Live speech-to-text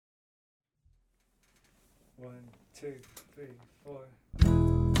1, 2, 3, 4.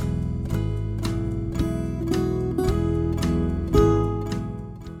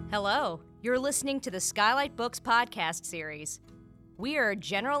 Hello, you're listening to the Skylight Books podcast series. We are a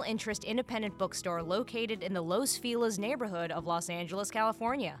general interest independent bookstore located in the Los Feliz neighborhood of Los Angeles,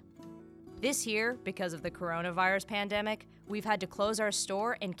 California. This year, because of the coronavirus pandemic, we've had to close our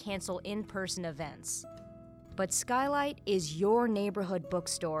store and cancel in-person events. But Skylight is your neighborhood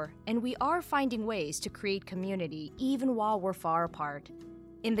bookstore, and we are finding ways to create community even while we're far apart.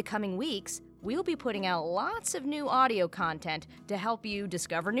 In the coming weeks, we'll be putting out lots of new audio content to help you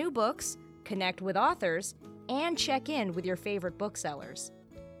discover new books, connect with authors, and check in with your favorite booksellers.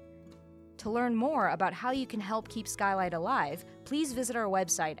 To learn more about how you can help keep Skylight alive, please visit our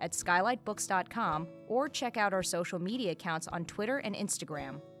website at skylightbooks.com or check out our social media accounts on Twitter and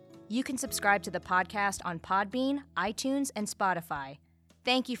Instagram. You can subscribe to the podcast on Podbean, iTunes, and Spotify.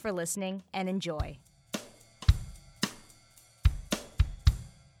 Thank you for listening and enjoy.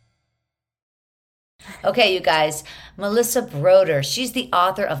 Okay, you guys, Melissa Broder, she's the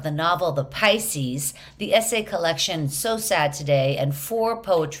author of the novel The Pisces, the essay collection So Sad Today, and 4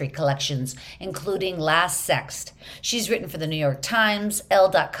 poetry collections, including Last Sext. She's written for the New York Times,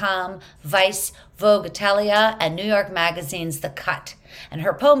 Elle.com, Vice, Vogue Italia, and New York Magazine's The Cut. And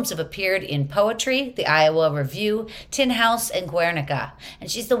her poems have appeared in Poetry, the Iowa Review, Tin House, and Guernica. And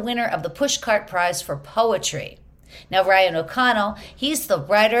she's the winner of the Pushcart Prize for Poetry. Now, Ryan O'Connell, he's the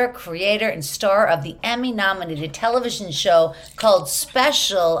writer, creator, and star of the Emmy-nominated television show called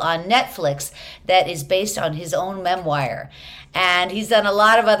Special on Netflix that is based on his own memoir. And he's done a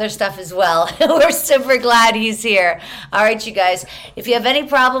lot of other stuff as well. We're super glad he's here. All right, you guys, if you have any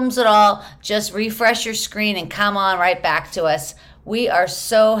problems at all, just refresh your screen and come on right back to us. We are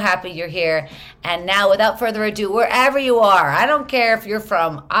so happy you're here. And now, without further ado, wherever you are, I don't care if you're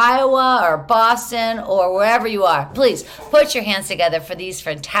from Iowa or Boston or wherever you are, please put your hands together for these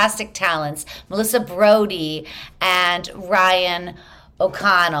fantastic talents, Melissa Brody and Ryan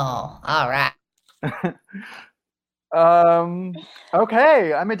O'Connell. All right.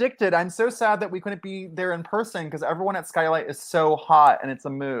 Okay, I'm addicted. I'm so sad that we couldn't be there in person because everyone at Skylight is so hot and it's a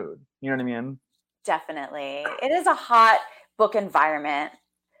mood. You know what I mean? Definitely. It is a hot book environment.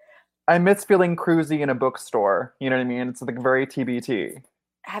 I miss feeling cruisy in a bookstore. You know what I mean? It's like very TBT.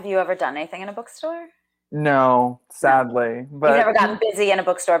 Have you ever done anything in a bookstore? No, sadly. But you've never gotten busy in a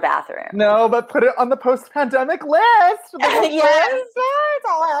bookstore bathroom? No, but put it on the post-pandemic list. Yes. It's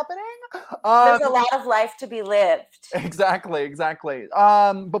all happening. There's a lot of life to be lived. Exactly.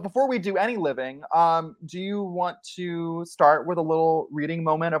 But before we do any living, do you want to start with a little reading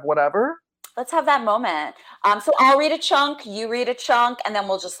moment of whatever? Let's have that moment. So I'll read a chunk, you read a chunk, and then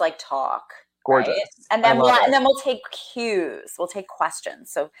we'll just like talk. Gorgeous. Right? And then we'll take cues. We'll take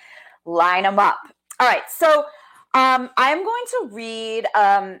questions. So line them up. All right. So I'm going to read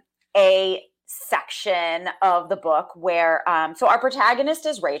a section of the book where so our protagonist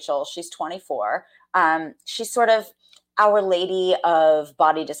is Rachel. She's 24. She's sort of Our Lady of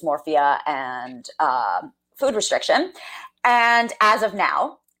body dysmorphia and food restriction. And as of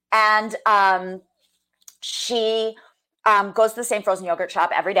now, and she goes to the same frozen yogurt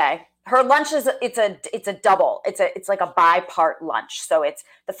shop every day. Her lunch is it's a double. It's like a bi-part lunch. So it's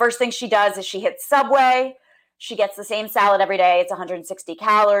the first thing she does is she hits Subway. She gets the same salad every day. It's 160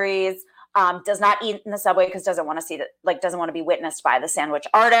 calories. Does not eat in the Subway because doesn't want to be witnessed by the sandwich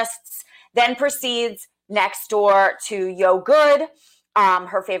artists. Then proceeds next door to Yo Good,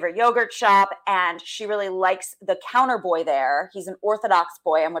 her favorite yogurt shop, and she really likes the counter boy there. He's an Orthodox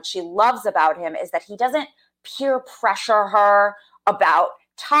boy, and what she loves about him is that he doesn't peer pressure her about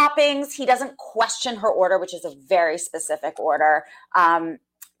toppings. He doesn't question her order, which is a very specific order,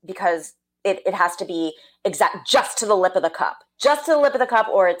 because it has to be exact, just to the lip of the cup,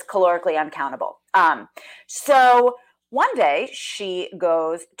 or it's calorically uncountable. So one day she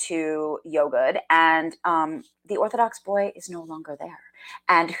goes to Yo Good, and the Orthodox boy is no longer there.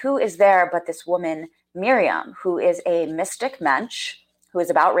 And who is there but this woman, Miriam, who is a mystic mensch, who is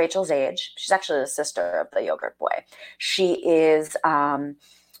about Rachel's age. She's actually the sister of the yogurt boy. She is,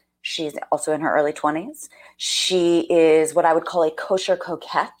 she's also in her early 20s. She is what I would call a kosher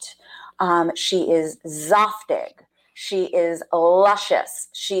coquette. She is zaftig. She is luscious.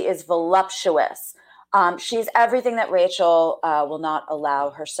 She is voluptuous. She's everything that Rachel will not allow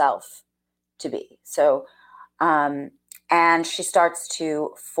herself to be. So, and she starts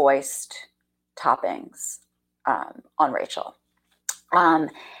to foist toppings on Rachel.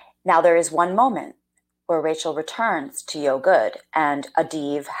 Now there is one moment where Rachel returns to Yo Good and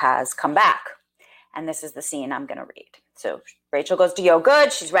Adiv has come back. And this is the scene I'm going to read. So Rachel goes to Yo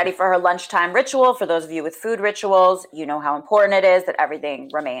Good. She's ready for her lunchtime ritual. For those of you with food rituals, you know how important it is that everything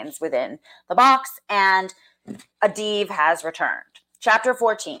remains within the box. And Adiv has returned. Chapter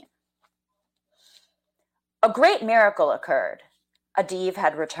 14. A great miracle occurred. Adiv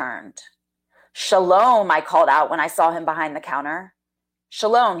had returned. Shalom, I called out when I saw him behind the counter.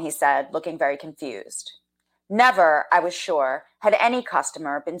 Shalom, he said, looking very confused. Never, I was sure, had any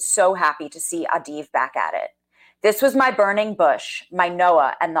customer been so happy to see Adiv back at it. This was my burning bush, my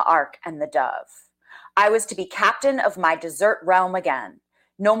Noah and the ark and the dove. I was to be captain of my dessert realm again.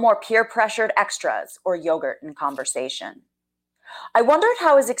 No more peer-pressured extras or yogurt in conversation. I wondered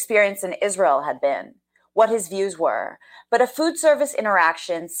how his experience in Israel had been, what his views were, but a food service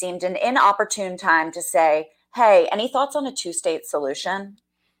interaction seemed an inopportune time to say, hey, any thoughts on a two-state solution?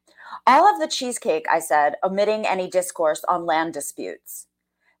 I'll have the cheesecake, I said, omitting any discourse on land disputes.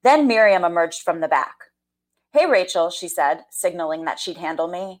 Then Miriam emerged from the back. Hey, Rachel, she said, signaling that she'd handle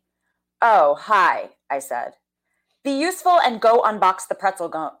me. Oh, hi, I said. Be useful and go unbox the pretzel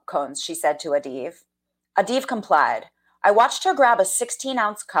cones, she said to Adiv. Adiv complied. I watched her grab a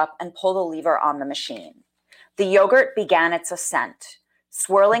 16-ounce cup and pull the lever on the machine. The yogurt began its ascent,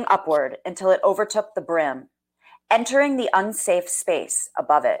 swirling upward until it overtook the brim, entering the unsafe space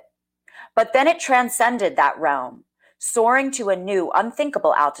above it. But then it transcended that realm, soaring to a new,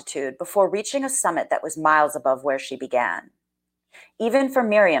 unthinkable altitude before reaching a summit that was miles above where she began. Even for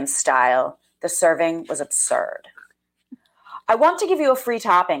Miriam's style, the serving was absurd. I want to give you a free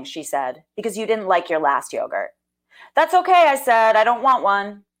topping, she said, because you didn't like your last yogurt. That's okay, I said. I don't want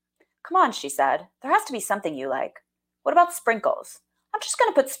one. Come on, she said. There has to be something you like. What about sprinkles? I'm just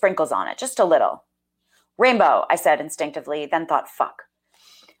going to put sprinkles on it, just a little. Rainbow, I said instinctively, then thought, fuck.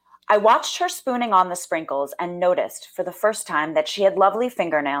 I watched her spooning on the sprinkles and noticed for the first time that she had lovely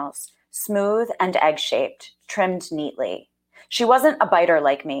fingernails, smooth and egg-shaped, trimmed neatly. She wasn't a biter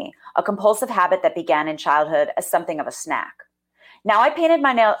like me, a compulsive habit that began in childhood as something of a snack. Now I painted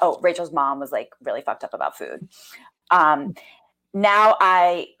my nail. Oh, Rachel's mom was like really fucked up about food. Not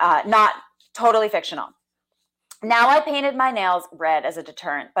totally fictional. Now I painted my nails red as a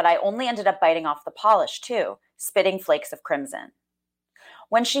deterrent, but I only ended up biting off the polish too, spitting flakes of crimson.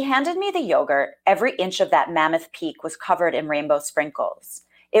 When she handed me the yogurt, every inch of that mammoth peak was covered in rainbow sprinkles.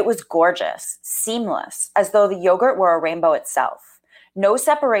 It was gorgeous, seamless, as though the yogurt were a rainbow itself. No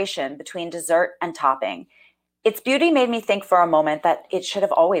separation between dessert and topping. Its beauty made me think for a moment that it should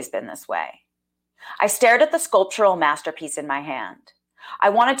have always been this way. I stared at the sculptural masterpiece in my hand. I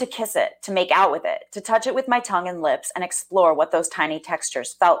wanted to kiss it, to make out with it, to touch it with my tongue and lips and explore what those tiny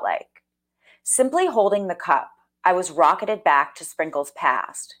textures felt like. Simply holding the cup, I was rocketed back to Sprinkles'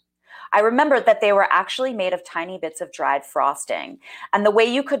 past. I remembered that they were actually made of tiny bits of dried frosting, and the way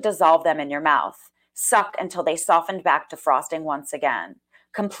you could dissolve them in your mouth, suck until they softened back to frosting once again,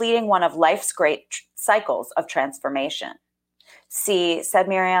 completing one of life's great cycles of transformation. See, said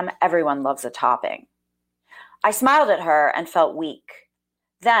Miriam, everyone loves a topping. I smiled at her and felt weak.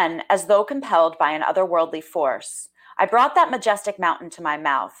 Then, as though compelled by an otherworldly force, I brought that majestic mountain to my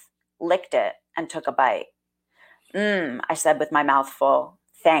mouth, licked it, and took a bite. I said with my mouth full.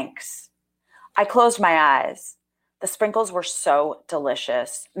 Thanks. I closed my eyes. The sprinkles were so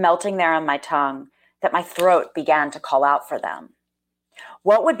delicious, melting there on my tongue, that my throat began to call out for them.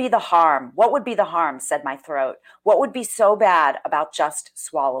 What would be the harm? What would be the harm, said my throat. What would be so bad about just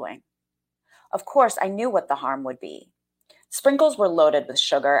swallowing? Of course, I knew what the harm would be. Sprinkles were loaded with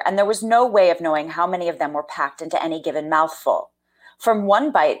sugar, and there was no way of knowing how many of them were packed into any given mouthful. From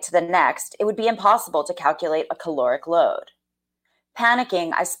one bite to the next, it would be impossible to calculate a caloric load.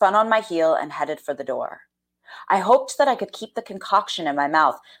 Panicking, I spun on my heel and headed for the door. I hoped that I could keep the concoction in my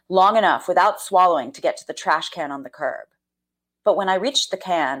mouth long enough without swallowing to get to the trash can on the curb. But when I reached the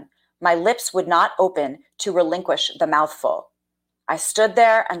can, my lips would not open to relinquish the mouthful. I stood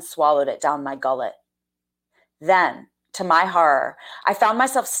there and swallowed it down my gullet. Then, to my horror, I found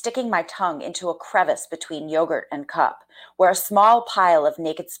myself sticking my tongue into a crevice between yogurt and cup, where a small pile of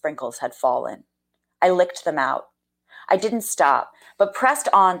naked sprinkles had fallen. I licked them out. I didn't stop, but pressed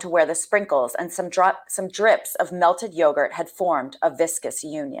on to where the sprinkles and some drips of melted yogurt had formed a viscous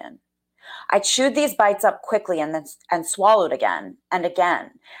union. I chewed these bites up quickly and swallowed again and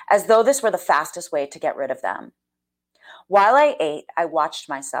again, as though this were the fastest way to get rid of them. While I ate, I watched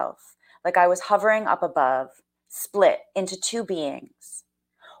myself, like I was hovering up above, split into two beings.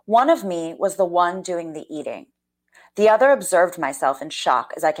 One of me was the one doing the eating. The other observed myself in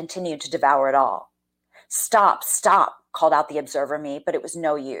shock as I continued to devour it all. Stop, stop, called out the observer me, but it was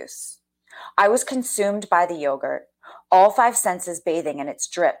no use. I was consumed by the yogurt, all five senses bathing in its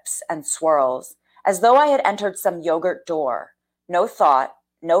drips and swirls, as though I had entered some yogurt door. No thought,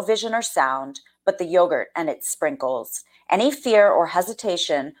 no vision or sound, but the yogurt and its sprinkles. Any fear or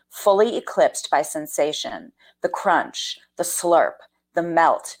hesitation fully eclipsed by sensation. The crunch, the slurp, the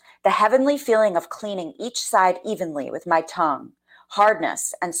melt, the heavenly feeling of cleaning each side evenly with my tongue.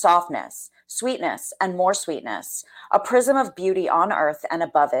 Hardness and softness, sweetness and more sweetness, a prism of beauty on earth and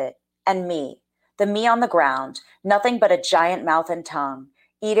above it, and me, the me on the ground, nothing but a giant mouth and tongue,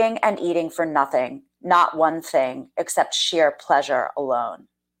 eating and eating for nothing, not one thing, except sheer pleasure alone.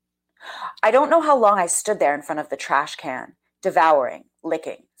 I don't know how long I stood there in front of the trash can, devouring,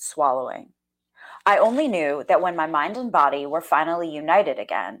 licking, swallowing. I only knew that when my mind and body were finally united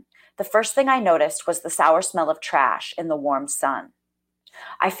again, the first thing I noticed was the sour smell of trash in the warm sun.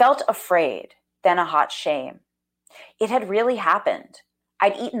 I felt afraid, then a hot shame. It had really happened.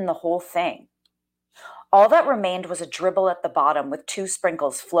 I'd eaten the whole thing. All that remained was a dribble at the bottom with 2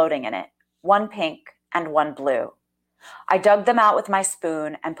 sprinkles floating in it, one pink and one blue. I dug them out with my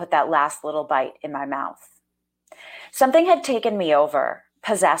spoon and put that last little bite in my mouth. Something had taken me over,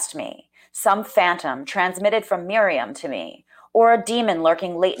 possessed me, some phantom transmitted from Miriam to me, or a demon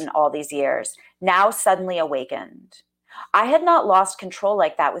lurking latent all these years, now suddenly awakened. I had not lost control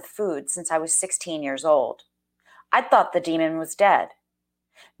like that with food since I was 16 years old. I'd thought the demon was dead.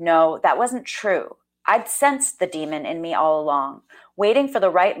 No, that wasn't true. I'd sensed the demon in me all along, waiting for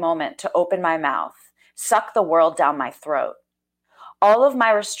the right moment to open my mouth, suck the world down my throat. All of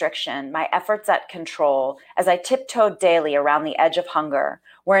my restriction, my efforts at control, as I tiptoed daily around the edge of hunger,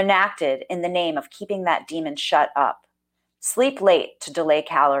 were enacted in the name of keeping that demon shut up. Sleep late to delay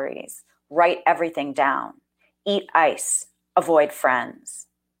calories, write everything down, eat ice, avoid friends.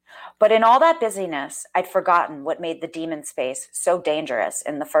 But in all that busyness, I'd forgotten what made the demon space so dangerous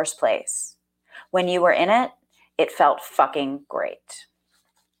in the first place. When you were in it, it felt fucking great.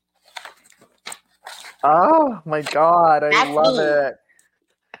 Oh my God, I That's love me. it.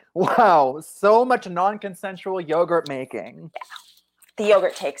 Wow, so much non-consensual yogurt making. The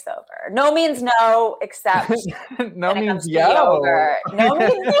yogurt takes over. No means no, except No when it means comes to yo. yogurt. No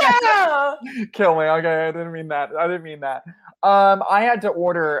means yo. Kill me. Okay, I didn't mean that. I had to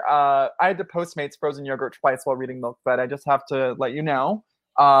order. I had to Postmates frozen yogurt twice while reading Milk Fed. I just have to let you know,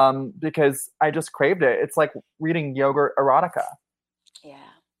 because I just craved it. It's like reading yogurt erotica. Yeah.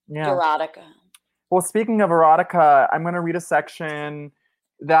 Yeah. Erotica. Well, speaking of erotica, I'm going to read a section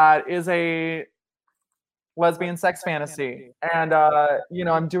that is a lesbian sex fantasy. And,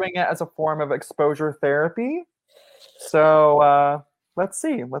 I'm doing it as a form of exposure therapy. So let's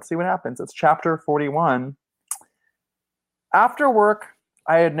see. Let's see what happens. It's chapter 41. After work,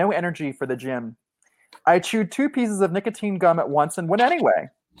 I had no energy for the gym. I chewed 2 pieces of nicotine gum at once and went anyway.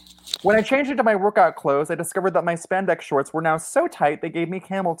 When I changed into my workout clothes, I discovered that my spandex shorts were now so tight they gave me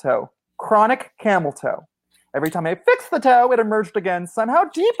camel toe. Chronic camel toe. Every time I fixed the toe, it emerged again, somehow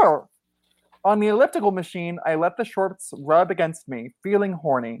deeper. On the elliptical machine, I let the shorts rub against me, feeling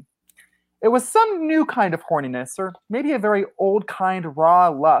horny. It was some new kind of horniness, or maybe a very old kind raw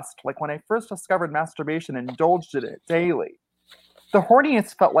lust, like when I first discovered masturbation and indulged in it daily. The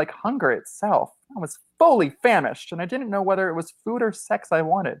horniness felt like hunger itself. I was fully famished, and I didn't know whether it was food or sex I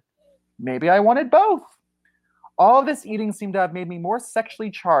wanted. Maybe I wanted both. All of this eating seemed to have made me more sexually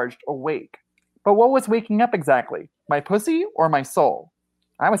charged, awake. But what was waking up exactly? My pussy or my soul?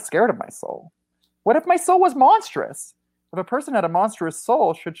 I was scared of my soul. What if my soul was monstrous? If a person had a monstrous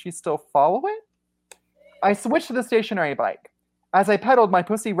soul, should she still follow it? I switched to the stationary bike. As I pedaled, my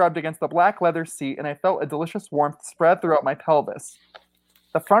pussy rubbed against the black leather seat, and I felt a delicious warmth spread throughout my pelvis.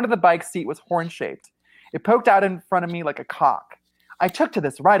 The front of the bike seat was horn-shaped. It poked out in front of me like a cock. I took to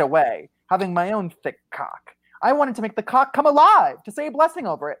this right away, having my own thick cock. I wanted to make the cock come alive, to say a blessing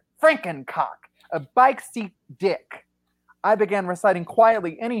over it. Frankencock, a bike seat dick. I began reciting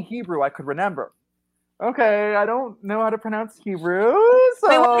quietly any Hebrew I could remember. Okay, I don't know how to pronounce Hebrew, so...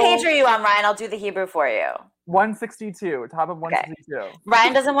 Wait, what page are you on, Ryan? I'll do the Hebrew for you. 162, top of 162. Okay.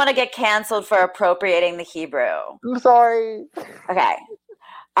 Ryan doesn't want to get canceled for appropriating the Hebrew. I'm sorry. Okay.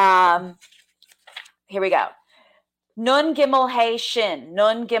 Here we go. Nun gimel hey shin.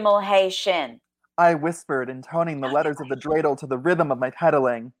 Nun gimel hey shin. I whispered, intoning the letters of the dreidel to the rhythm of my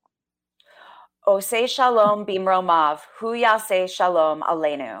pedaling. Oseh shalom bimromav. Hu yaseh shalom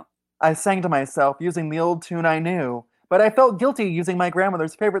aleinu. I sang to myself, using the old tune I knew, but I felt guilty using my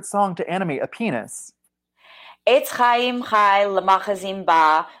grandmother's favorite song to animate a penis. Eitz chaim chai lemachazim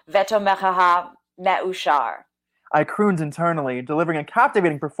ba vetomechaha me'ushar. I crooned internally, delivering a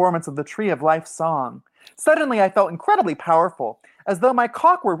captivating performance of the Tree of Life song. Suddenly, I felt incredibly powerful, as though my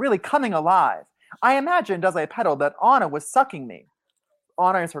cock were really coming alive. I imagined as I pedaled that Anna was sucking me.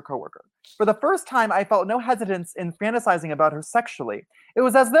 Anna is her coworker. For the first time, I felt no hesitance in fantasizing about her sexually. It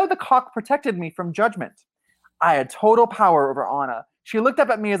was as though the cock protected me from judgment. I had total power over Anna. She looked up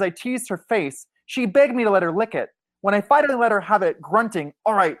at me as I teased her face. She begged me to let her lick it. When I finally let her have it, grunting,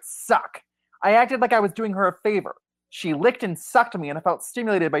 "All right, suck," I acted like I was doing her a favor. She licked and sucked me, and I felt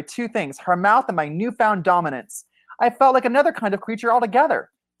stimulated by two things, her mouth and my newfound dominance. I felt like another kind of creature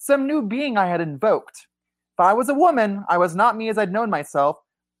altogether, some new being I had invoked. If I was a woman, I was not me as I'd known myself,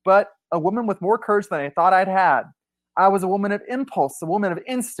 but a woman with more courage than I thought I'd had. I was a woman of impulse, a woman of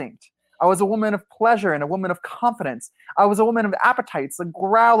instinct. I was a woman of pleasure and a woman of confidence. I was a woman of appetites, a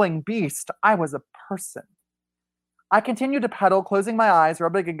growling beast. I was a person. I continued to pedal, closing my eyes,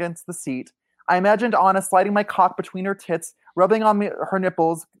 rubbing against the seat. I imagined Anna sliding my cock between her tits, rubbing on her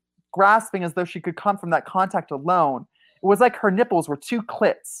nipples, grasping as though she could come from that contact alone. It was like her nipples were two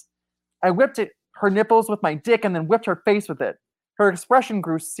clits. I whipped her nipples with my dick and then whipped her face with it. Her expression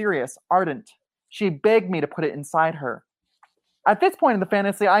grew serious, ardent. She begged me to put it inside her. At this point in the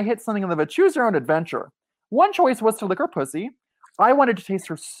fantasy, I hit something of a choose-your-own adventure. One choice was to lick her pussy. I wanted to taste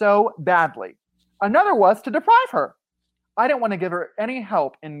her so badly. Another was to deprive her. I didn't want to give her any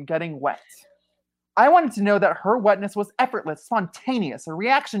help in getting wet. I wanted to know that her wetness was effortless, spontaneous, a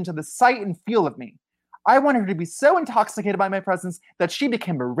reaction to the sight and feel of me. I wanted her to be so intoxicated by my presence that she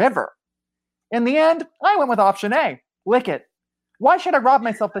became a river. In the end, I went with option A, lick it. Why should I rob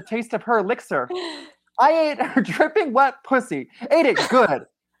myself the taste of her elixir? I ate her dripping wet pussy, ate it good,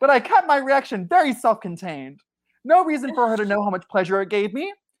 but I kept my reaction very self-contained. No reason for her to know how much pleasure it gave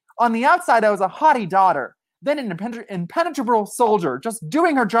me. On the outside, I was a haughty daughter, then an impenetrable soldier, just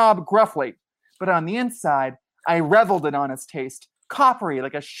doing her job gruffly. But on the inside, I reveled in Anna's taste, coppery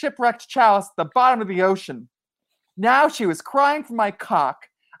like a shipwrecked chalice at the bottom of the ocean. Now she was crying for my cock.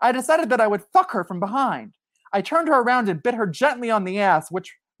 I decided that I would fuck her from behind. I turned her around and bit her gently on the ass,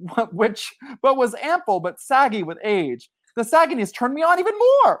 which was ample but saggy with age. The sagginess turned me on even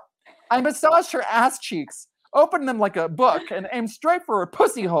more. I massaged her ass cheeks, opened them like a book, and aimed straight for her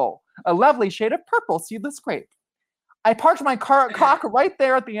pussy hole, a lovely shade of purple seedless grape. I parked my cock right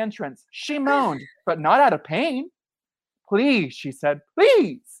there at the entrance. She moaned, but not out of pain. "Please," she said,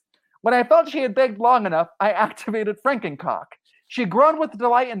 "please." When I felt she had begged long enough, I activated Frankencock. She groaned with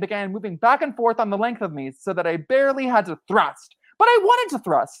delight and began moving back and forth on the length of me so that I barely had to thrust. But I wanted to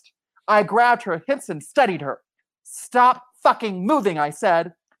thrust. I grabbed her hips and steadied her. "Stop fucking moving," I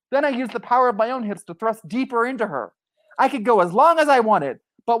said. Then I used the power of my own hips to thrust deeper into her. I could go as long as I wanted,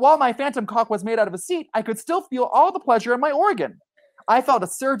 but while my phantom cock was made out of a seat, I could still feel all the pleasure in my organ. I felt a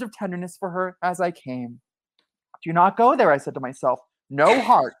surge of tenderness for her as I came. "Do not go there," I said to myself. "No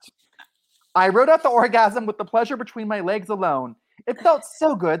heart." I rode out the orgasm with the pleasure between my legs alone. It felt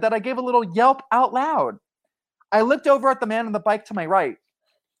so good that I gave a little yelp out loud. I looked over at the man on the bike to my right.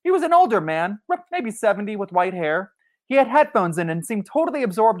 He was an older man, maybe 70, with white hair. He had headphones in and seemed totally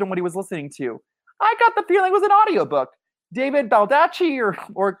absorbed in what he was listening to. I got the feeling it was an audiobook. David Baldacci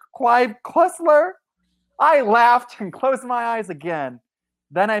or Clive Cussler. I laughed and closed my eyes again.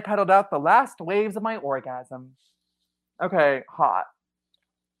 Then I pedaled out the last waves of my orgasm. Okay, hot.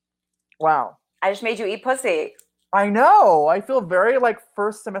 Wow. I just made you eat pussy. I know. I feel very like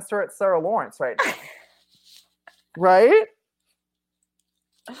first semester at Sarah Lawrence right now. Right?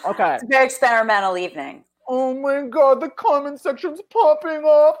 Okay. It's a very experimental evening. Oh my god, the comment section's popping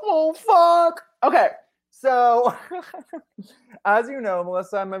off. Oh fuck. Okay. So, as you know,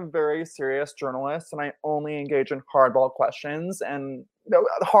 Melissa, I'm a very serious journalist and I only engage in hardball questions and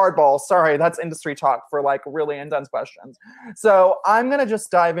hardball, sorry, that's industry talk for like really intense questions. So I'm going to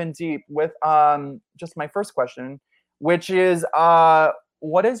just dive in deep with just my first question, which is,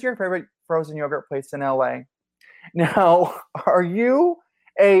 what is your favorite frozen yogurt place in LA? Now, are you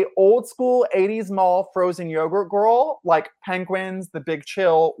a old school 80s mall frozen yogurt girl like Penguins, The Big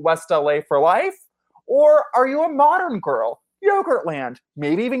Chill, West LA for life? Or are you a modern girl? Yogurtland,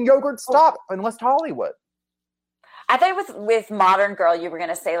 maybe even Yogurt Stop in West Hollywood. I thought with modern girl, you were going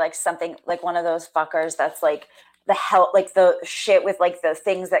to say like something like one of those fuckers that's like the hell, like the shit with like the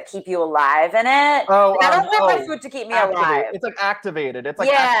things that keep you alive in it. Oh, like, I don't want my food to keep me alive. It's like activated. It's like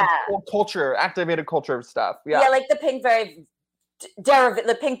activated culture stuff. Yeah, like the Pinkberry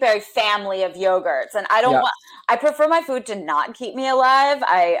the Pinkberry family of yogurts. And I don't want, I prefer my food to not keep me alive.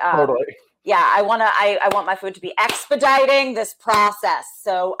 Totally. Yeah, I want my food to be expediting this process.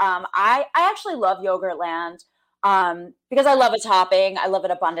 So I actually love Yogurtland because I love a topping. I love an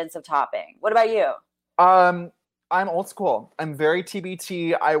abundance of topping. What about you? I'm old school. I'm very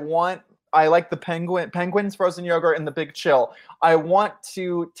TBT. I want I like the penguins frozen yogurt and the Big Chill. I want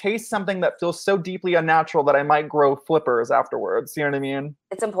to taste something that feels so deeply unnatural that I might grow flippers afterwards. You know what I mean?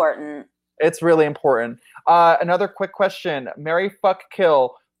 It's important. It's really important. Another quick question. Marry, fuck,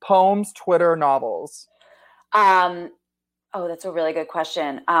 kill. Poems, Twitter, novels. Oh, that's a really good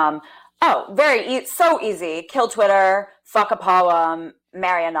question. So easy. Kill Twitter, fuck a poem,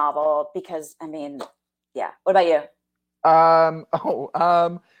 marry a novel. Because, I mean, yeah. What about you?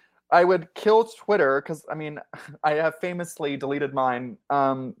 I would kill Twitter because, I mean, I have famously deleted mine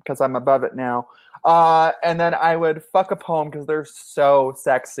because I'm above it now. And then I would fuck a poem because they're so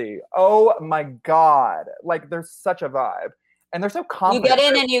sexy. Oh my God. Like, they're such a vibe. And they're so confident. You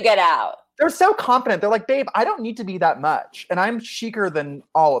get in and you get out. They're so confident. They're like, babe, I don't need to be that much. And I'm chicer than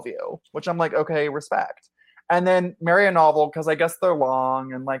all of you, which I'm like, okay, respect. And then marry a novel because I guess they're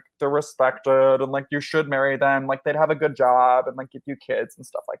long and like they're respected and like you should marry them. Like they'd have a good job and like give you kids and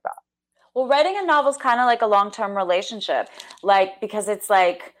stuff like that. Well, writing a novel is kind of like a long-term relationship, like because it's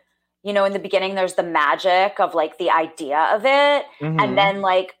like, you know, in the beginning there's the magic of like the idea of it, and then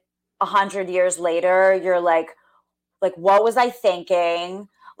like 100 years later you're like what was I thinking?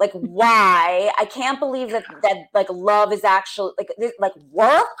 Like why? I can't believe that like love is actually like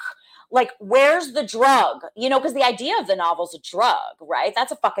work. Like, where's the drug? You know, because the idea of the novel's a drug, right?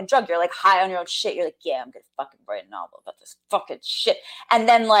 That's a fucking drug. You're like high on your own shit. You're like, yeah, I'm gonna fucking write a novel about this fucking shit. And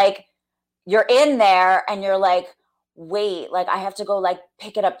then like you're in there and you're like, wait, like I have to go like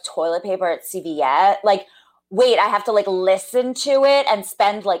pick it up toilet paper at CVS. Like, wait, I have to like listen to it and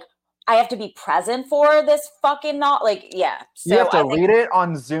spend like I have to be present for this fucking yeah. So you have to read it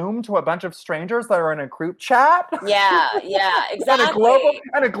on Zoom to a bunch of strangers that are in a group chat. Yeah, exactly.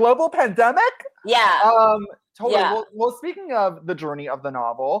 and a global pandemic. Yeah. Totally. Yeah. Well, speaking of the journey of the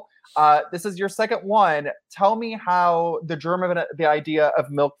novel, this is your second one. Tell me how the germ of the idea of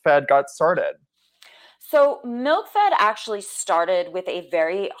Milk Fed got started. So Milk Fed actually started with a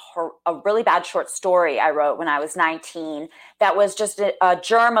really bad short story I wrote when I was 19 that was just a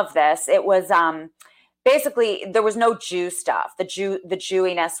germ of this. It was basically there was no Jew stuff. The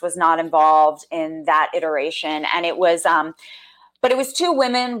Jewiness was not involved in that iteration, and it was but it was two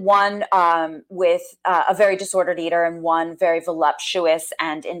women, one with a very disordered eater and one very voluptuous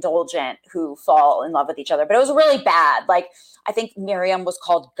and indulgent, who fall in love with each other. But it was really bad. Like, I think Miriam was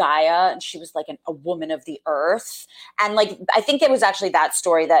called Gaia, and she was like a woman of the earth. And like, I think it was actually that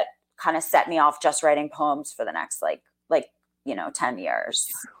story that kind of set me off just writing poems for the next like 10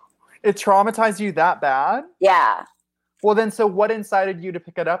 years. It traumatized you that bad? Yeah. Well, then, so what incited you to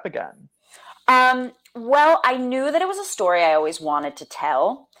pick it up again? Well, I knew that it was a story I always wanted to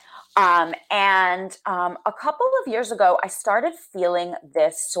tell. And a couple of years ago, I started feeling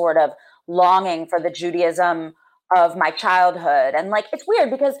this sort of longing for the Judaism of my childhood. And like, it's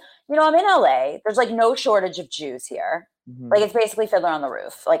weird because, you know, I'm in LA. There's like no shortage of Jews here. Mm-hmm. Like, it's basically Fiddler on the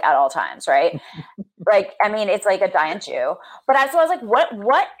Roof, like at all times, right? Like, I mean, it's like a giant Jew. But so I was like,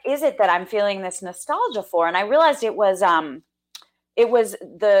 what is it that I'm feeling this nostalgia for? And I realized it was the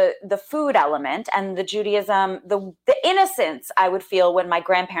food element and the Judaism, the innocence I would feel when my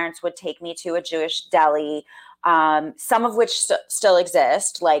grandparents would take me to a Jewish deli, some of which still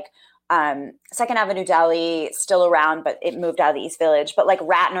exist, like Second Avenue Deli, still around, but it moved out of the East Village. But like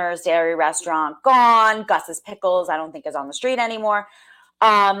Ratner's Dairy Restaurant, gone. Gus's Pickles, I don't think is on the street anymore.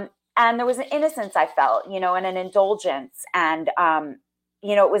 And there was an innocence I felt, you know, and an indulgence. And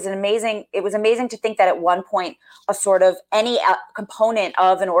you know, it was amazing to think that at one point a sort of any component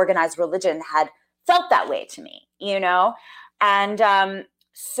of an organized religion had felt that way to me, you know? And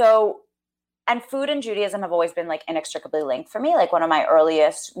and food and Judaism have always been like inextricably linked for me. Like one of my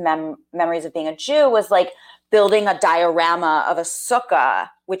earliest memories of being a Jew was like building a diorama of a sukkah,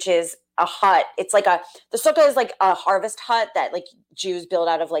 which is a hut. It's like the sukkah is like a harvest hut that like Jews build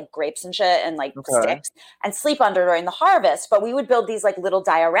out of like grapes and shit and like sticks and sleep under during the harvest. But we would build these like little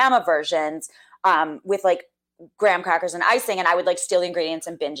diorama versions with like graham crackers and icing, and I would like steal the ingredients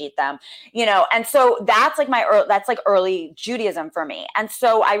and binge eat them, you know. And so that's like that's like early Judaism for me. And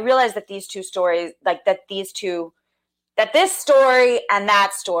so I realized that these two stories, like that this story and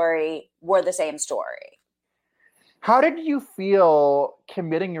that story were the same story. How did you feel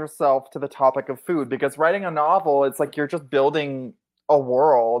committing yourself to the topic of food? Because writing a novel, it's like you're just building a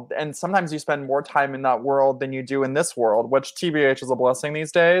world, and sometimes you spend more time in that world than you do in this world, which TBH is a blessing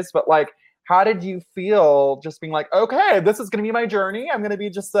these days. But like, how did you feel just being like, okay, this is going to be my journey. I'm going to be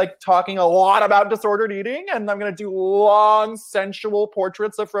just like talking a lot about disordered eating, and I'm going to do long, sensual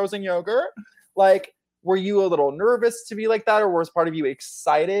portraits of frozen yogurt. Like, were you a little nervous to be like that, or was part of you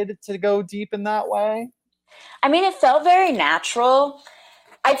excited to go deep in that way? I mean, it felt very natural.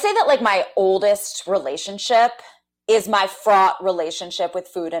 I'd say that like my oldest relationship is my fraught relationship with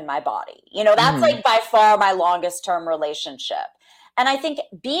food and my body. You know, that's like by far my longest term relationship. And I think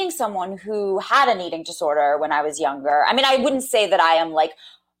being someone who had an eating disorder when I was younger, I mean, I wouldn't say that I am like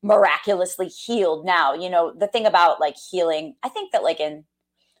miraculously healed now. You know, the thing about like healing, I think that like I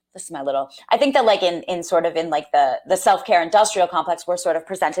think that like in sort of in like the self-care industrial complex, we're sort of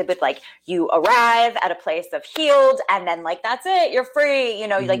presented with like, you arrive at a place of healed and then like, that's it, you're free, you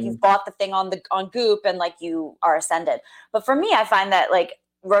know, like you've bought the thing on Goop and like you are ascended. But for me, I find that like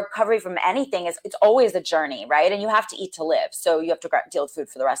recovery from anything it's always a journey, right? And you have to eat to live. So you have to deal with food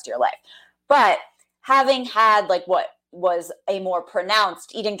for the rest of your life. But having had like what was a more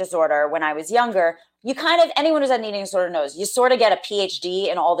pronounced eating disorder when I was younger, you kind of, anyone who's had an eating disorder knows, you sort of get a PhD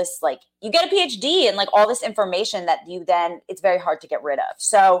in all this, like you get a PhD in like all this information that you then, it's very hard to get rid of.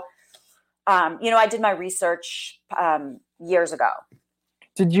 So, you know, I did my research years ago.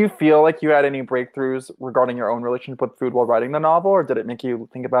 Did you feel like you had any breakthroughs regarding your own relationship with food while writing the novel, or did it make you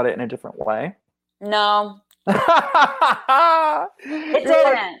think about it in a different way? No. It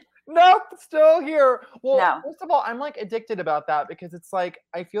didn't. Nope, still here. Well, No. First of all, I'm like addicted about that because it's like,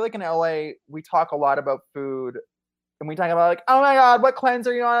 I feel like in LA, we talk a lot about food and we talk about like, oh my God, what cleanse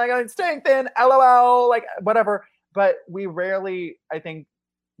are you on? Like, staying thin, LOL, like whatever. But we rarely, I think,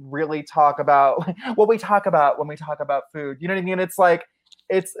 really talk about what we talk about when we talk about food. You know what I mean? It's like,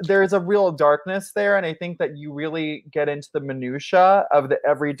 there's a real darkness there. And I think that you really get into the minutia of the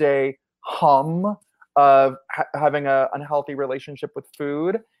everyday hum of having an unhealthy relationship with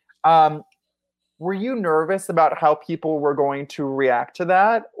food. Were you nervous about how people were going to react to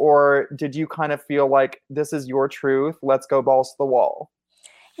that? Or did you kind of feel like this is your truth, let's go balls to the wall?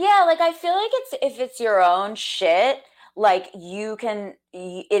 Yeah, like I feel like if it's your own shit, like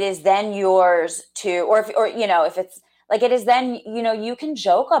it is then yours to, or you know, if it's like, it is then, you know, you can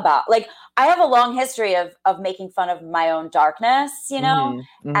joke about, like, I have a long history of making fun of my own darkness, you know,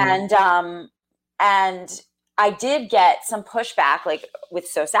 and I did get some pushback, like with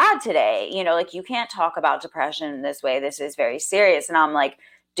So Sad Today, you know, like you can't talk about depression this way. This is very serious. And I'm like,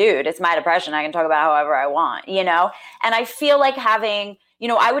 dude, it's my depression. I can talk about however I want, you know? And I feel like having, you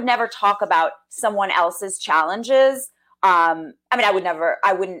know, I would never talk about someone else's challenges. I mean,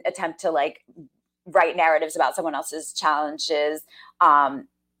 I wouldn't attempt to like write narratives about someone else's challenges.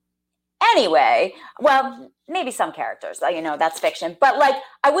 Anyway, well, maybe some characters, like, you know, that's fiction, but like,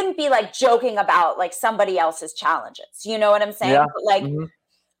 I wouldn't be like joking about like somebody else's challenges. You know what I'm saying? Yeah. But, like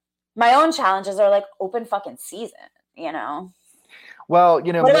my own challenges are like open fucking season, you know? Well,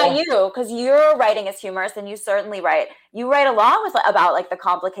 you know, what about you? Because your writing is humorous and you certainly write a lot about like the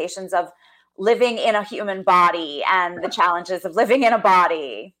complications of living in a human body and the challenges of living in a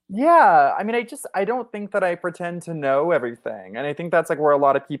body. Yeah. I mean, I don't think that I pretend to know everything. And I think that's like where a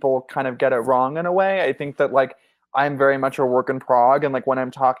lot of people kind of get it wrong in a way. I think that like I'm very much a work in progress. And like when I'm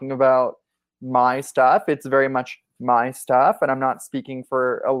talking about my stuff, it's very much my stuff. And I'm not speaking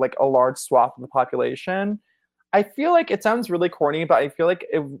for a large swath of the population. I feel like it sounds really corny, but I feel like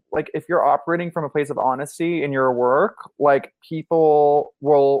if you're operating from a place of honesty in your work, like people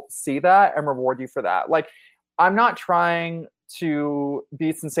will see that and reward you for that. Like I'm not trying to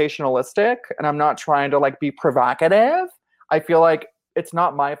be sensationalistic and I'm not trying to like be provocative. I feel like it's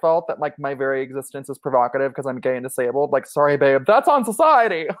not my fault that like my very existence is provocative because I'm gay and disabled. Like, sorry, babe, that's on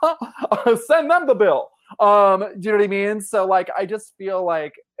society. Send them the bill. Do you know what I mean? So like, I just feel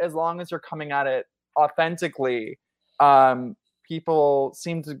like as long as you're coming at it authentically, people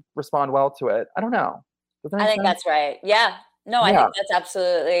seem to respond well to it. I don't know. I think that's right. Yeah. No, I think that's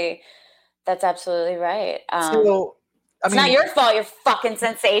absolutely right. So, it's not your fault. You're fucking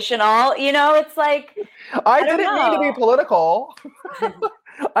sensational. You know, it's like, I didn't mean to be political.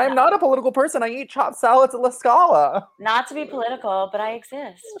 I'm not a political person. I eat chopped salads at La Scala. Not to be political, but I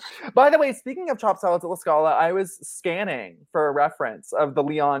exist. By the way, speaking of chopped salads at La Scala, I was scanning for a reference of the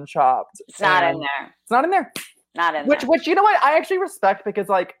Leon chopped. It's not in there. It's not in there. Not in there. Which you know what? I actually respect because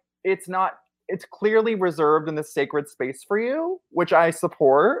like it's clearly reserved in this sacred space for you, which I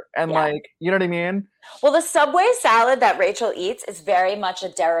support. And like, you know what I mean? Well, the Subway salad that Rachel eats is very much a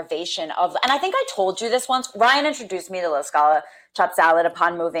derivation of, and I think I told you this once, Ryan introduced me to La Scala chopped salad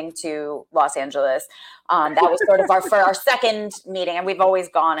upon moving to Los Angeles. That was sort of for our second meeting, and we've always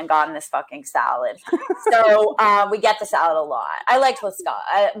gone and gotten this fucking salad. So we get the salad a lot. I liked La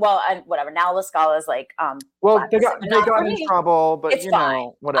Scala. Whatever. Now La Scala is like, well, they got in trouble, but it's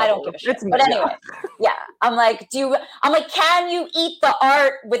fine. Whatever. I don't give a shit. But anyway, yeah. I'm like, can you eat the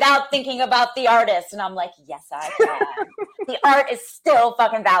art without thinking about the artist? And I'm like, yes, I can. The art is still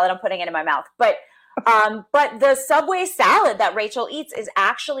fucking valid. I'm putting it in my mouth. But But the Subway salad that Rachel eats is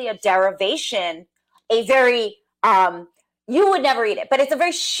actually a derivation, a very you would never eat it, but it's a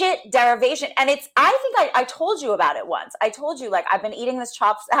very shit derivation. And I think I told you about it once. I told you, like, I've been eating this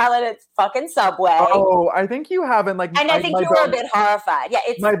chopped salad at fucking Subway. Oh, I think you haven't. Like, and I think you were a bit horrified. Yeah,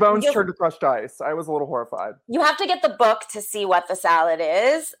 my bones turned to crushed ice. I was a little horrified. You have to get the book to see what the salad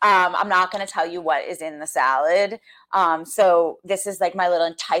is. I'm not going to tell you what is in the salad. So this is like my little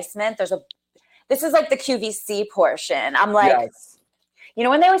enticement. This is like the QVC portion. I'm like, yes. You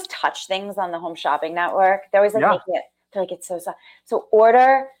know, when they always touch things on the Home Shopping Network, they always like make it. They're like, it's so soft. So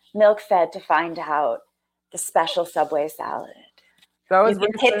order Milk Fed to find out the special Subway salad. That was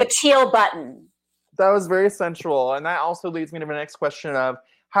hit the teal button. That was very sensual. And that also leads me to the next question of,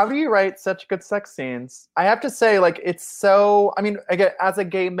 how do you write such good sex scenes? I have to say, like, it's so, I mean, again, as a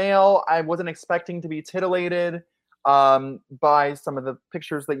gay male, I wasn't expecting to be titillated by some of the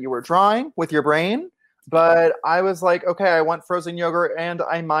pictures that you were drawing with your brain. But I was like, okay, I want frozen yogurt and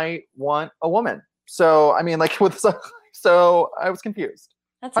I might want a woman. So, I mean, like, so I was confused.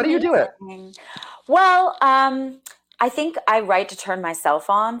 That's How do you do it? Well, I think I write to turn myself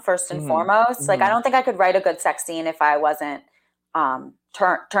on first and foremost. Like, I don't think I could write a good sex scene if I wasn't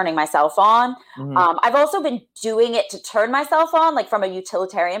turning myself on. I've also been doing it to turn myself on, like, from a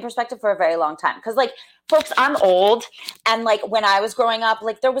utilitarian perspective for a very long time. Because, like, folks, I'm old, and, like, when I was growing up,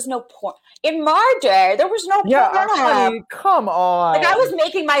 like, there was no porn. In my day, there was no porn. Actually, come on. Like, I was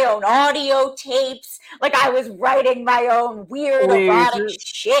making my own audio tapes. Like, I was writing my own weird erotic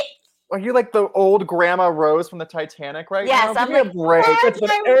shit. Are you like the old Grandma Rose from the Titanic right now? Yes, I'm like, break. It's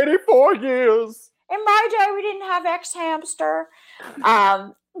been 84 years. In my day, we didn't have X-Hamster.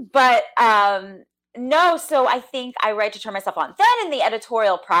 No, so I think I write to turn myself on. Then in the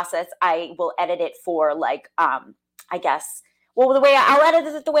editorial process, I will edit it for, like, I guess, well, I'll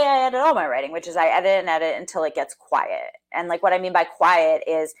edit it the way I edit all my writing, which is I edit and edit until it gets quiet. And, like, what I mean by quiet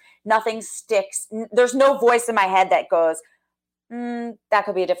is nothing sticks. There's no voice in my head that goes, that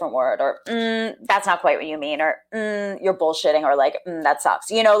could be a different word, or that's not quite what you mean, or you're bullshitting, or like, that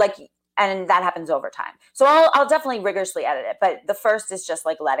sucks. You know, like, and that happens over time. So I'll definitely rigorously edit it. But the first is just,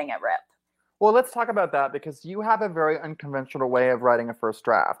 like, letting it rip. Well, let's talk about that, because you have a very unconventional way of writing a first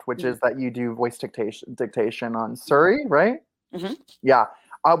draft, which is that you do voice dictation on Siri, right? Yeah.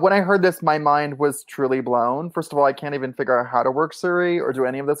 When I heard this, my mind was truly blown. First of all, I can't even figure out how to work Siri or do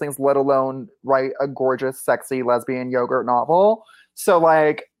any of those things, let alone write a gorgeous, sexy lesbian yogurt novel. So,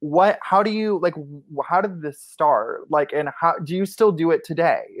 like, how did this start? Like, and how do you still do it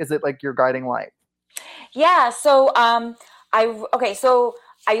today? Is it like your guiding light? Yeah. So, so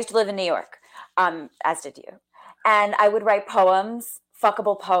I used to live in New York. As did you. And I would write poems,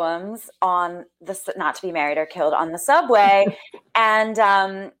 fuckable poems on the not to be married or killed on the subway. And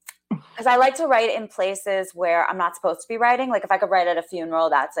because I like to write in places where I'm not supposed to be writing. Like, if I could write at a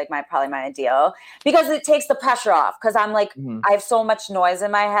funeral, that's like probably my ideal, because it takes the pressure off. Because I'm like, I have so much noise in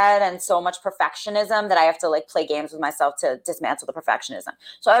my head and so much perfectionism that I have to, like, play games with myself to dismantle the perfectionism.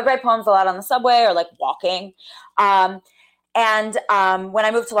 So I would write poems a lot on the subway or, like, walking. And when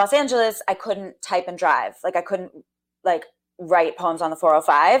I moved to Los Angeles, I couldn't type and drive. Like, I couldn't, like, write poems on the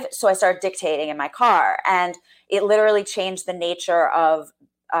 405. So I started dictating in my car, and it literally changed the nature of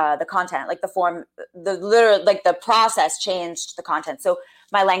the content. Like, the form, the process changed the content. So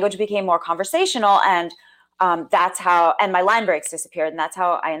my language became more conversational, and that's how, and my line breaks disappeared. And that's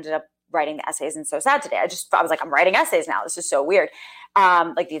how I ended up writing the essays in So Sad Today. I was like, I'm writing essays now. This is so weird.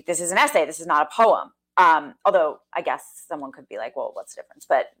 Like, this is an essay. This is not a poem. Although I guess someone could be like, well, what's the difference?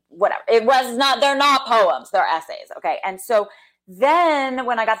 But whatever. They're not poems, they're essays. Okay. And so then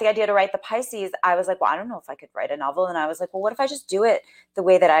when I got the idea to write The Pisces, I was like, well, I don't know if I could write a novel. And I was like, well, what if I just do it the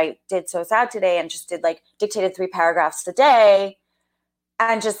way that I did So Sad Today, and just did, like, dictated 3 paragraphs a day,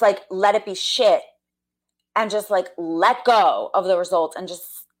 and just, like, let it be shit, and just, like, let go of the results,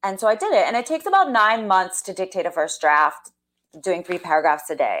 and so I did it. And it takes about 9 months to dictate a first draft, doing 3 paragraphs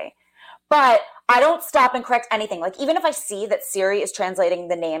a day. But I don't stop and correct anything. Like, even if I see that Siri is translating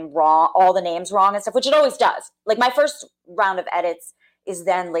the name wrong, all the names wrong and stuff, which it always does. Like, my first round of edits is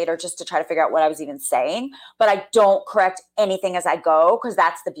then later just to try to figure out what I was even saying. But I don't correct anything as I go, because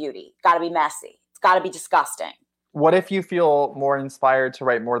that's the beauty. It's got to be messy. It's got to be disgusting. What if you feel more inspired to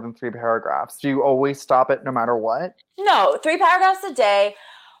write more than 3 paragraphs? Do you always stop it no matter what? No, 3 paragraphs a day.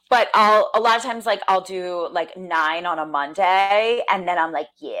 But a lot of times, like, I'll do, like, 9 on a Monday, and then I'm like,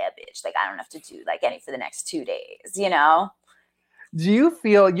 yeah, bitch, like, I don't have to do, like, any for the next 2 days, you know? Do you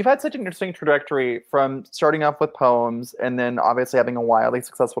feel you've had such an interesting trajectory from starting off with poems, and then obviously having a wildly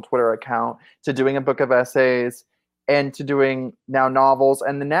successful Twitter account, to doing a book of essays, and to doing now novels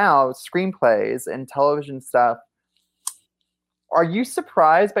and now screenplays and television stuff. Are you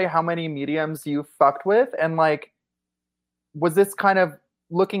surprised by how many mediums you fucked with? And like, was this kind of,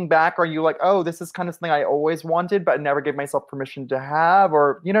 looking back, are you like, oh, this is kind of something I always wanted, but never gave myself permission to have?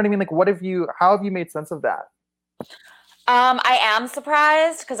 Or, you know what I mean? Like, how have you made sense of that? I am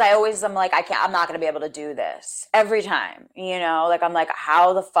surprised because I always am like, I'm not going to be able to do this every time, you know, like, I'm like,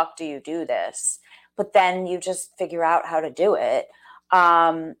 how the fuck do you do this? But then you just figure out how to do it.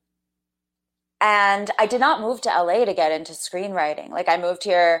 And I did not move to LA to get into screenwriting. Like, I moved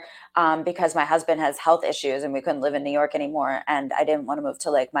here because my husband has health issues and we couldn't live in New York anymore. And I didn't want to move to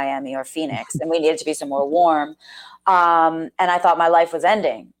like Miami or Phoenix, and we needed to be somewhere warm. And I thought my life was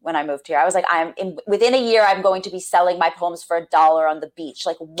ending when I moved here. I was like, within a year, I'm going to be selling my poems for $1 on the beach.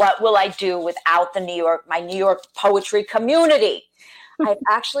 Like, what will I do without my New York poetry community? I've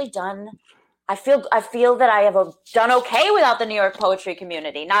actually done, I feel that I have done okay without the New York poetry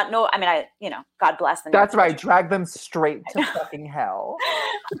community. God bless them. That's right. Drag them straight to fucking hell.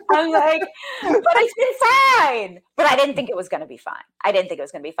 I'm like, but it's been fine. But I didn't think it was going to be fine.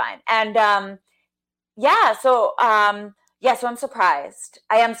 And so I'm surprised.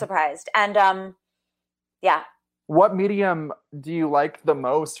 I am surprised. And yeah. What medium do you like the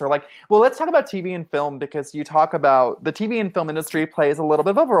most? Or like, well, let's talk about TV and film, because you talk about the TV and film industry plays a little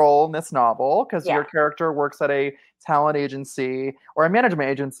bit of a role in this novel because your character works at a talent agency or a management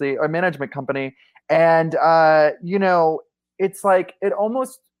agency or a management company. And, it's like, it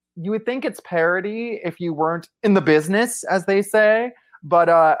almost, you would think it's parody if you weren't in the business, as they say. But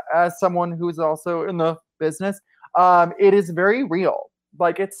as someone who's also in the business, it is very real.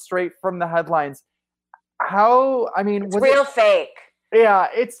 Like, it's straight from the headlines. It's real fake. Yeah,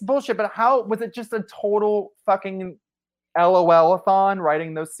 it's bullshit. But how was it? Just a total fucking LOL-a-thon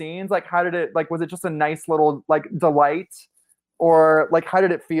writing those scenes? Like, how did it? Like, was it just a nice little like delight, or like how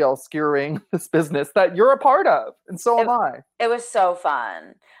did it feel skewering this business that you're a part of, and so am I? It was so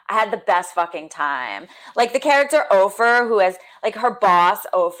fun. I had the best fucking time. Like, the character Ofer, who has like her boss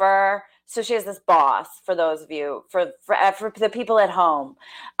Ofer. So she has this boss, for those of you, for the people at home.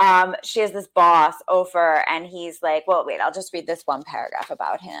 She has this boss, Ofer, and he's like, well, wait, I'll just read this one paragraph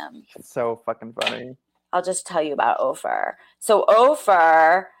about him. It's so fucking funny. I'll just tell you about Ofer. So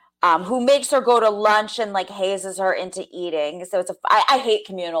Ofer, who makes her go to lunch and like hazes her into eating. So I hate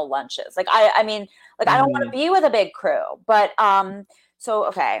communal lunches. Like, I don't want to be with a big crew. But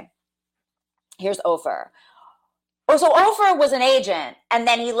okay, here's Ofer. So Ofer was an agent, and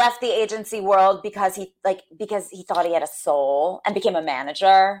then he left the agency world because he thought he had a soul and became a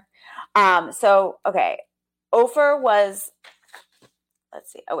manager. Ofer was,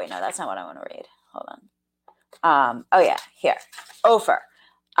 let's see. Oh wait, no, that's not what I want to read. Hold on. Here. Ofer.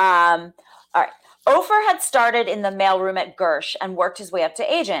 All right. Ofer had started in the mailroom at Gersh and worked his way up to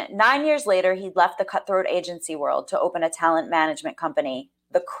agent. 9 years later, he'd left the cutthroat agency world to open a talent management company,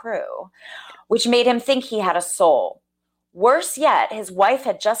 The Crew, which made him think he had a soul. Worse yet, his wife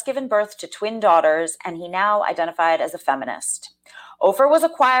had just given birth to twin daughters, and he now identified as a feminist. Ofer was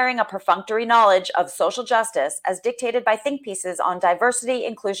acquiring a perfunctory knowledge of social justice as dictated by think pieces on diversity,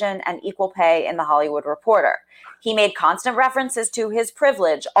 inclusion, and equal pay in The Hollywood Reporter. He made constant references to his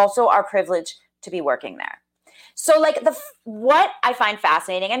privilege, also our privilege to be working there. So like what I find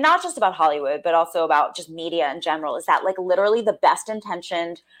fascinating, and not just about Hollywood, but also about just media in general, is that like literally the best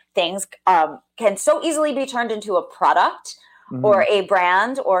intentioned things can so easily be turned into a product or a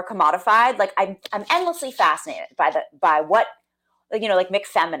brand or commodified. Like I'm endlessly fascinated by what, like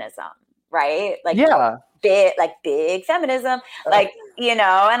McFeminism, right? Like big feminism, and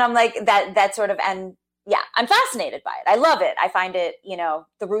I'm like that sort of, and yeah, I'm fascinated by it. I love it. I find it,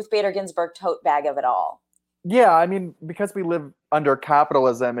 the Ruth Bader Ginsburg tote bag of it all. Yeah, I mean, because we live under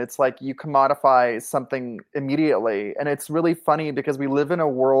capitalism, it's like you commodify something immediately. And it's really funny because we live in a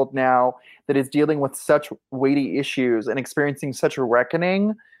world now that is dealing with such weighty issues and experiencing such a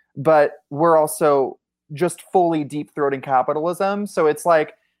reckoning, but we're also just fully deep-throating capitalism. So it's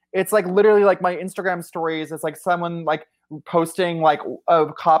like literally like my Instagram stories, it's like someone like posting like a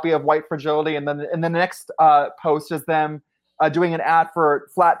copy of White Fragility, and then the next post is them doing an ad for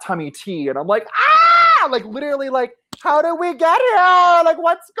Flat Tummy Tea. And I'm like, like literally, like, how did we get here? Like,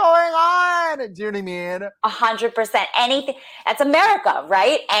 what's going on? Do you know what I mean? 100%. Anything. That's America,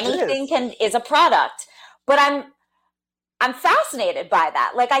 right? Anything is a product. But I'm fascinated by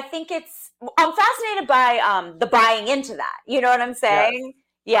that. Like, I'm fascinated by the buying into that. You know what I'm saying?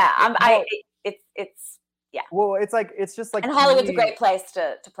 Yeah. Yeah. Well, it's just like, and Hollywood's a great place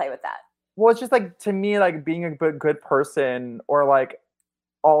to play with that. Well, it's just like, to me, like being a good person, or like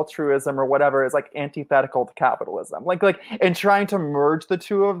altruism or whatever is like antithetical to capitalism. Like and trying to merge the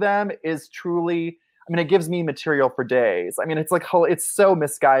two of them is truly, I mean, it gives me material for days. I mean, it's like, it's so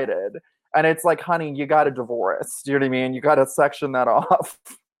misguided. And it's like, honey, you got to divorce. Do you know what I mean? You got to section that off.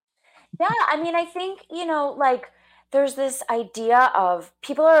 Yeah, I mean, I think, like there's this idea of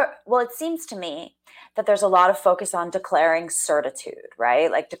it seems to me that there's a lot of focus on declaring certitude,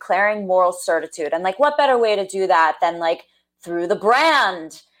 right? Like declaring moral certitude. And like, what better way to do that than like through the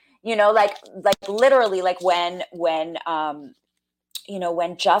brand, like literally like when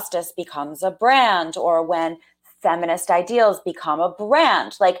justice becomes a brand, or when feminist ideals become a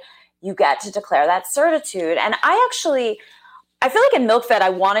brand, like you get to declare that certitude. And I feel like in MilkFed, I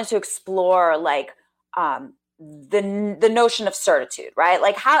wanted to explore like the notion of certitude, right?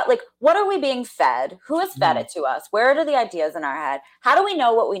 Like what are we being fed? Who has fed it to us? Where are the ideas in our head? How do we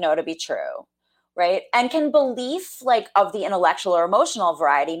know what we know to be true, right? And can belief like of the intellectual or emotional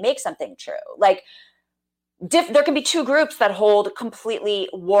variety make something true? Like there can be two groups that hold completely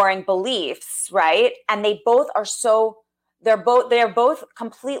warring beliefs, right? And they are both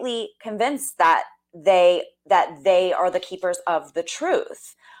completely convinced that they are the keepers of the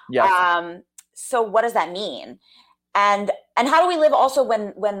truth. Yes. So what does that mean? And how do we live also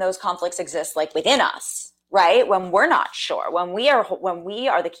when those conflicts exist like within us, right? When we're not sure, when we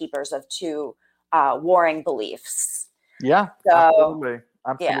are the keepers of two warring beliefs. Yeah, so,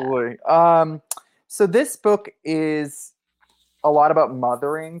 absolutely. Yeah. So this book is a lot about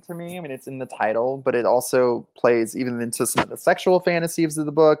mothering to me. I mean, it's in the title, but it also plays even into some of the sexual fantasies of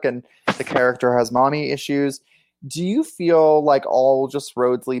the book, and the character has mommy issues. Do you feel like all just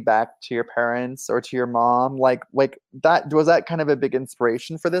roads lead back to your parents or to your mom? Like that, was that kind of a big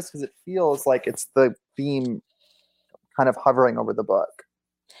inspiration for this? Because it feels like it's the theme kind of hovering over the book.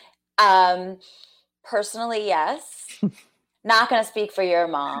 Personally, yes. Not going to speak for your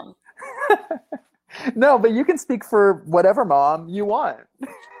mom. No, but you can speak for whatever mom you want.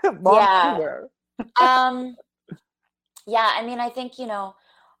 Mom anywhere. Yeah, I mean, I think, our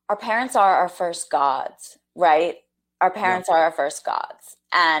parents are our first gods, right? Our parents are our first gods,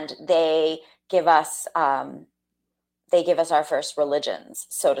 and they give us our first religions,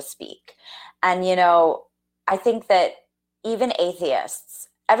 so to speak. And, I think that even atheists,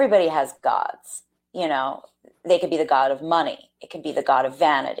 everybody has gods, they could be the god of money. It can be the god of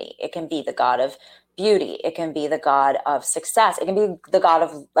vanity. It can be the god of beauty. It can be the god of success. It can be the god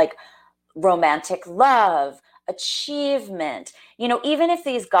of like romantic love, achievement. Even if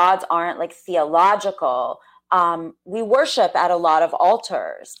these gods aren't like theological, we worship at a lot of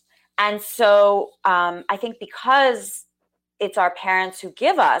altars. And so I think because it's our parents who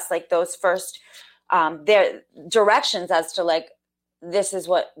give us like those first their directions as to like, this is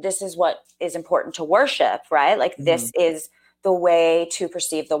what is important to worship, right? Like this is the way to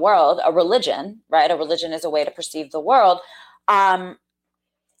perceive the world. A religion, right? A religion is a way to perceive the world. How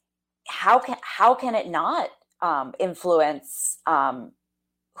can it not influence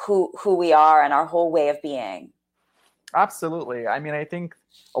who we are and our whole way of being? Absolutely. I mean, I think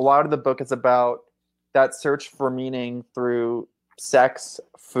a lot of the book is about that search for meaning through sex,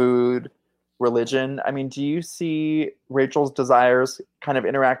 food, religion. I mean, do you see Rachel's desires kind of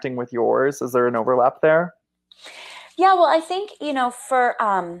interacting with yours? Is there an overlap there? Yeah, well, I think, I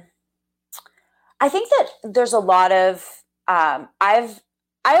think that there's a lot of, I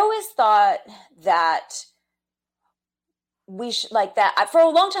always thought that we should like that. For a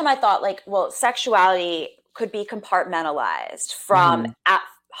long time, I thought like, well, sexuality could be compartmentalized from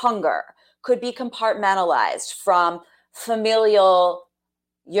hunger, could be compartmentalized from familial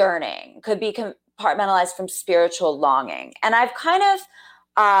yearning, could be compartmentalized from spiritual longing. And I've kind of,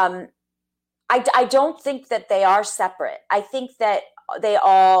 I don't think that they are separate. I think that they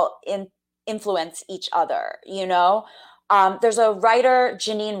all influence each other, There's a writer,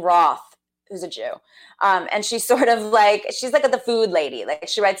 Janine Roth, who's a Jew. And she's sort of like, she's like the food lady. Like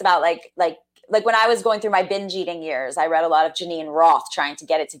she writes about like when I was going through my binge eating years, I read a lot of Janine Roth trying to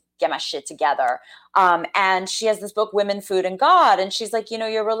get my shit together. And she has this book, Women, Food, and God. And she's like,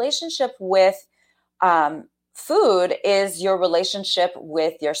 your relationship with food is your relationship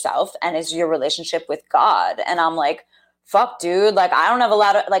with yourself and is your relationship with God. And I'm like, fuck, dude. Like, I don't have a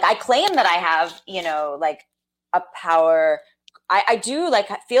lot of, like, I claim that I have, like a power. I do like,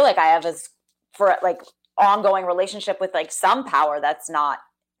 feel like I have for like ongoing relationship with like some power that's not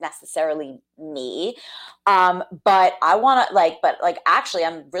necessarily me. But I want to but actually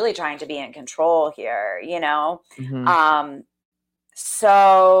I'm really trying to be in control here,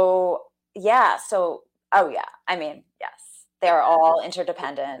 So yeah. So, oh yeah. I mean, yes, they're all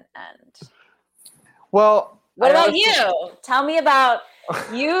interdependent. And well, what about you? Tell me about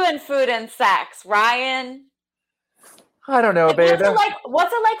You and food and sex, Ryan. I don't know, Like, babe.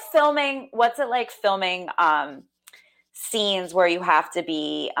 What's it like filming scenes where you have to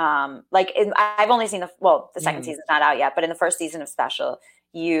be I've only seen the second season's not out yet, but in the first season of Special,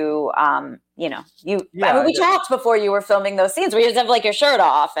 we talked before you were filming those scenes where you just have like your shirt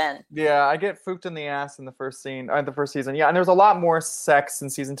off and yeah, I get fooked in the ass in the first season. Yeah, and there's a lot more sex in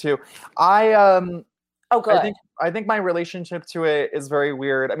season 2. Oh, good. I think my relationship to it is very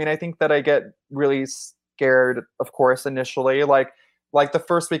weird. I mean, I think that I get really scared, of course, initially. Like the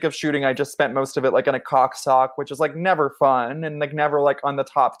first week of shooting, I just spent most of it like in a cock sock, which is like never fun and like never like on the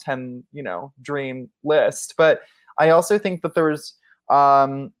top 10, dream list. But I also think that there's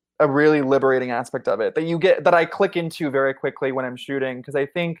a really liberating aspect of it that I click into very quickly when I'm shooting, because I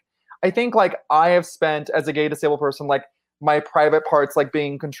think like I have spent, as a gay disabled person, like my private parts like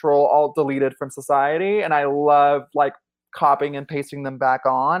being control all deleted from society, and I love like copying and pasting them back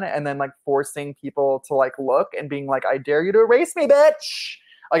on and then like forcing people to like look and being like, I dare you to erase me, bitch.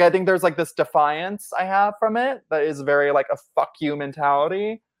 Like I think there's like this defiance I have from it that is very like a fuck you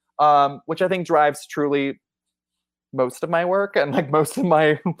mentality, which I think drives truly most of my work, and like most of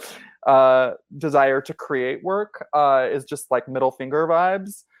my desire to create work is just like middle finger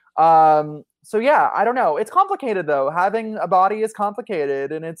vibes. So yeah, I don't know. It's complicated though. Having a body is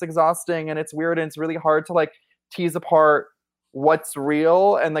complicated and it's exhausting and it's weird and it's really hard to like tease apart what's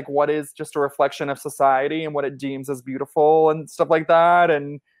real and like what is just a reflection of society and what it deems as beautiful and stuff like that.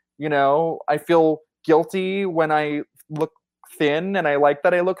 And I feel guilty when I look thin, and I like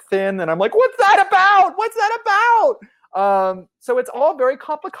that I look thin, and I'm like, what's that about? So it's all very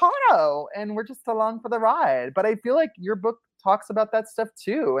complicado, and we're just along for the ride. But I feel like your book talks about that stuff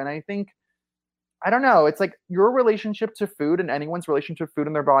too, and I think, I don't know, it's like your relationship to food and anyone's relationship to food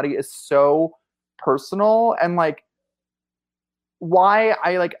in their body is so personal, and like why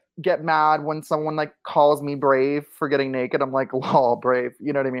I like get mad when someone like calls me brave for getting naked. I'm like, lol, brave,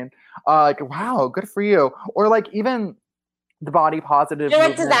 you know what I mean? Like, wow, good for you. Or like even the body positive. You're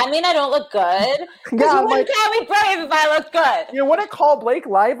like, does that mean I don't look good? Because you wouldn't call me brave if I looked good. You wouldn't call Blake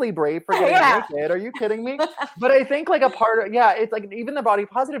Lively brave for getting naked. Are you kidding me? But I think like a part of, it's like even the body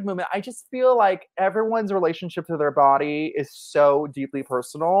positive movement, I just feel like everyone's relationship to their body is so deeply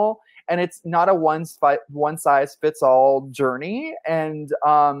personal, and it's not a one size fits all journey. And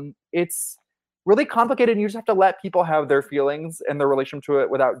it's really complicated, and you just have to let people have their feelings and their relationship to it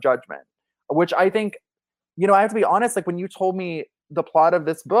without judgment, which I think, I have to be honest, like when you told me the plot of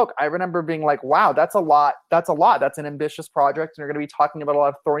this book, I remember being like, wow, that's a lot. That's an ambitious project. And you're going to be talking about a lot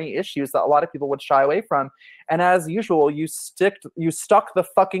of thorny issues that a lot of people would shy away from. And as usual, you stuck the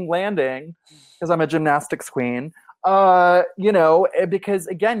fucking landing, because I'm a gymnastics queen, because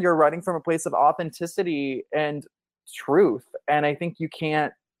again, you're writing from a place of authenticity and truth. And I think you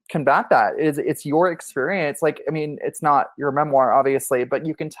can't combat that. It's your experience. Like, I mean, it's not your memoir, obviously, but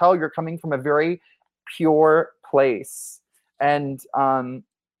you can tell you're coming from a very pure place, and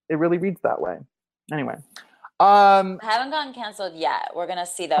it really reads that way. Anyway, I haven't gotten canceled yet. We're gonna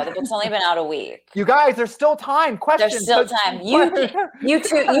see though. The book's only been out a week. You guys, there's still time. Questions. There's still time. You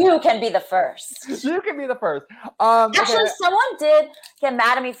can be the first. You can be the first. Actually, someone did get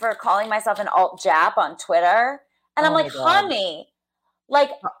mad at me for calling myself an alt-Jap on Twitter, and I'm like, honey,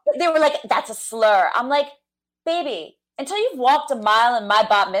 like they were like, that's a slur. I'm like, baby, until you've walked a mile in my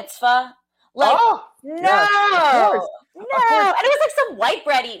bat mitzvah. Like, no. And it was like some white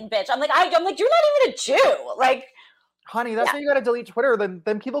bread eating bitch. I'm like, you're not even a Jew. Like, honey, that's why you got to delete Twitter.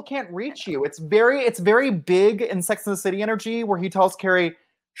 Then people can't reach you. It's very big in Sex and the City energy, where he tells Carrie,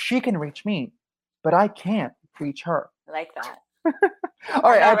 she can reach me, but I can't reach her. I like that.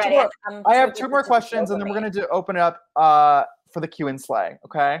 All right, I have two more questions, and then we're going to open it up for the Q and Slay.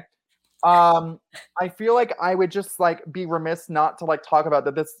 Okay. I feel like I would just like be remiss not to like talk about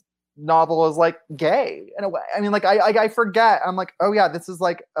that this novel is like gay in a way. I mean, like I forget. I'm like, oh yeah, this is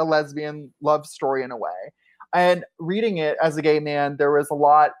like a lesbian love story in a way. And reading it as a gay man, there was a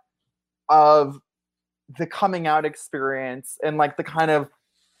lot of the coming out experience and like the kind of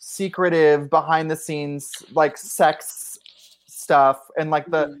secretive behind the scenes like sex stuff, and like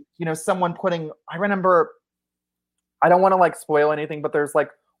the someone putting. I remember. I don't want to like spoil anything, but there's like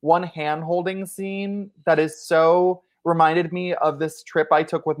one hand holding scene that is so. Reminded me of this trip I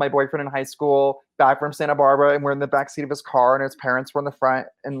took with my boyfriend in high school back from Santa Barbara, and we're in the backseat of his car, and his parents were in the front,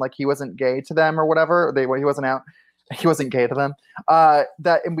 and like he wasn't gay to them or whatever. He wasn't gay to them.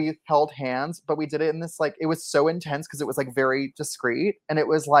 And we held hands, but we did it in this like, it was so intense because it was like very discreet, and it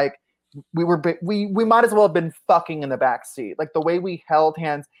was like we might as well have been fucking in the back seat. Like the way we held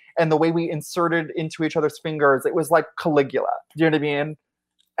hands and the way we inserted into each other's fingers, it was like Caligula. Do you know what I mean?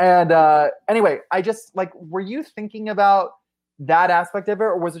 And anyway, I just like, were you thinking about that aspect of it,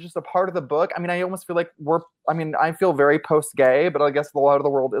 or was it just a part of the book? I mean, I almost feel like I feel very post-gay, but I guess a lot of the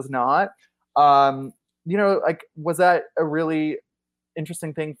world is not. Like, was that a really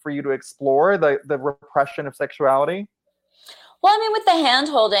interesting thing for you to explore, the repression of sexuality? Well, I mean, with the hand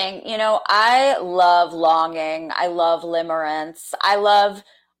holding, I love longing. I love limerence. I love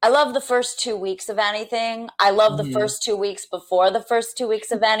the first 2 weeks of anything. I love the first 2 weeks before the first 2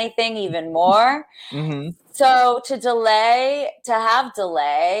 weeks of anything even more. Mm-hmm. So to have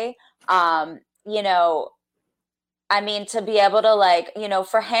delay, to be able to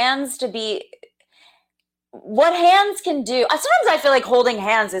for hands to be, what hands can do. Sometimes I feel like holding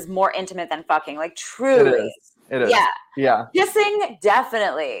hands is more intimate than fucking, like truly. It is. Yeah. Kissing,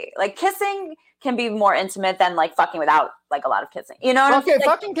 definitely. Like kissing can be more intimate than like fucking without like a lot of kissing. You know what I'm saying?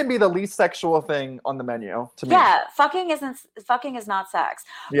 Fucking can be the least sexual thing on the menu to me. Yeah, fucking is not sex.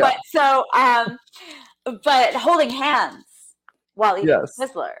 Yeah. But holding hands while eating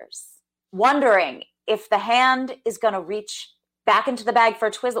Twizzlers, wondering if the hand is going to reach back into the bag for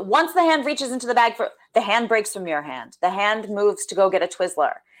a Twizzler. Once the hand reaches into the bag, the hand breaks from your hand. The hand moves to go get a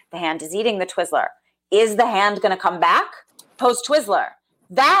Twizzler. The hand is eating the Twizzler. Is the hand going to come back post Twizzler?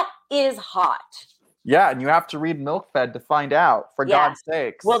 That is hot. Yeah, and you have to read Milk Fed to find out, for God's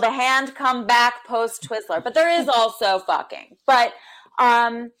sakes. Will the hand come back post Twizzler? But there is also fucking. But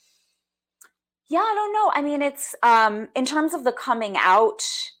I don't know. I mean, it's in terms of the coming out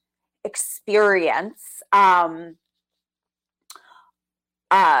experience,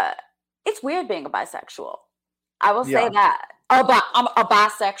 it's weird being a bisexual. I will say that. I'm a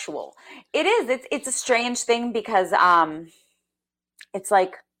bisexual. It is. It's a strange thing because it's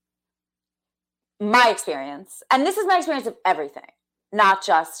like my experience, and this is my experience of everything, not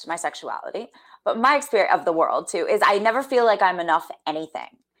just my sexuality, but my experience of the world too, is I never feel like I'm enough anything,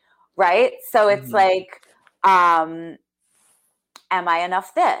 right? So it's like, am I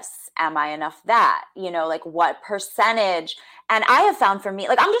enough this? Am I enough that? Like what percentage? And I have found for me,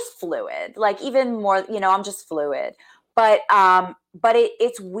 like I'm just fluid, like even more, I'm just fluid. But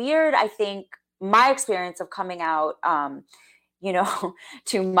it's weird. I think my experience of coming out,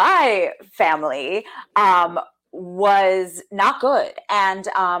 to my family, was not good. And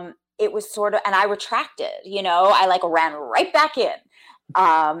it was sort of, and I retracted, I like ran right back in.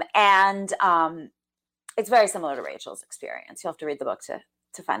 It's very similar to Rachel's experience. You'll have to read the book to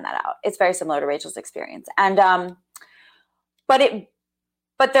find that out. It's very similar to Rachel's experience. And, but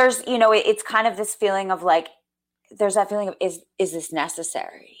there's, it's kind of this feeling of like, there's that feeling of, is this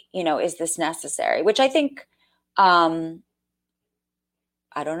necessary? Is this necessary? Which I think, I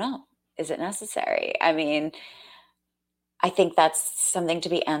don't know. Is it necessary? I mean, I think that's something to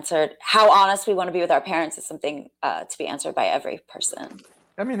be answered. How honest we want to be with our parents is something to be answered by every person.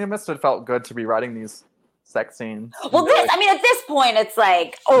 I mean, it must have felt good to be writing these sex scenes. Well, at this point, it's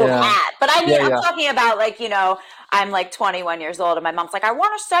like, hat. But I mean, I'm talking about like, I'm like 21 years old and my mom's like, I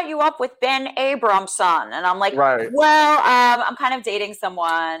want to set you up with Ben Abramson. And I'm like, well, I'm kind of dating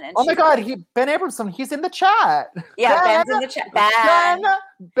someone. And oh my God, Ben Abramson, he's in the chat. Yeah, Ben's in the chat.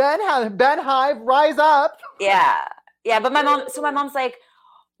 Ben Hive, rise up. Yeah. Yeah, but my mom's like,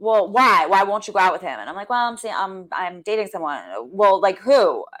 well, why? Why won't you go out with him? And I'm like, well, I'm dating someone. Well, like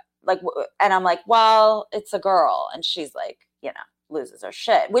who? Like, and I'm like, well, it's a girl. And she's like, loses her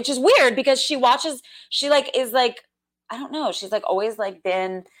shit, which is weird because she is like, I don't know. She's like always like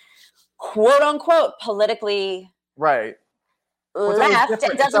been quote unquote politically right. Left.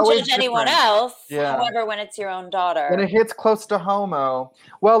 It doesn't judge anyone else. Yeah. However, when it's your own daughter. When it hits close to homo.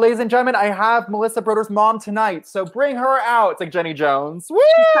 Well, ladies and gentlemen, I have Melissa Broder's mom tonight. So bring her out. It's like Jenny Jones. Woo!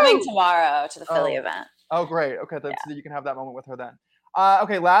 She's coming tomorrow to the Philly event. Oh, great. Okay. So you can have that moment with her then.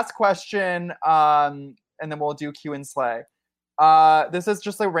 Okay, last question, and then we'll do Q and Slay. This is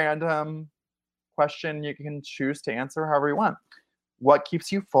just a random question. You can choose to answer however you want. What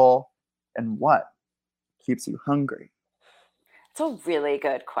keeps you full, and what keeps you hungry? It's a really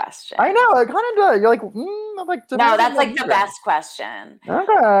good question. I know. I kind of do. You're like, I'm like. No, that's like the best question.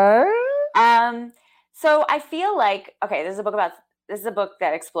 Okay. So I feel like this is a book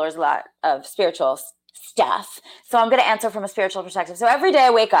that explores a lot of spiritual stuff. So I'm going to answer from a spiritual perspective. So every day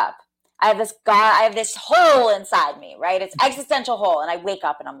I wake up, I have this hole inside me, right? It's existential hole. And I wake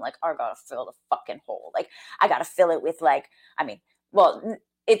up and I'm like, I gotta fill the fucking hole. Like I gotta fill it with like,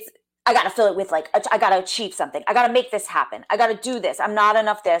 I got to fill it with like, I got to achieve something. I got to make this happen. I got to do this. I'm not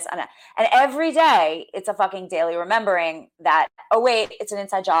enough this. And every day it's a fucking daily remembering that, oh wait, it's an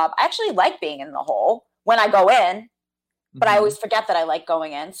inside job. I actually like being in the hole when I go in, but I always forget that I like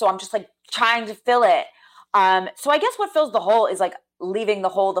going in. So I'm just like trying to fill it. So I guess what fills the hole is like leaving the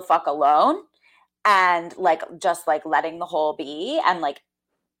hole the fuck alone and like, just like letting the hole be and like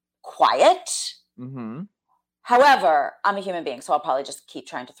quiet. Mm-hmm. However, I'm a human being, so I'll probably just keep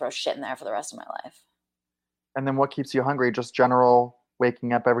trying to throw shit in there for the rest of my life. And then what keeps you hungry? Just general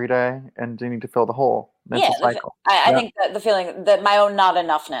waking up every day and needing to fill the hole. Yeah, cycle. I think that the feeling that my own not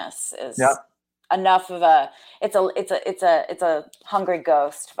enoughness is enough of it's a hungry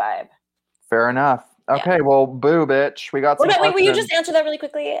ghost vibe. Fair enough. Okay, well, boo, bitch. We got some wait, will you just answer that really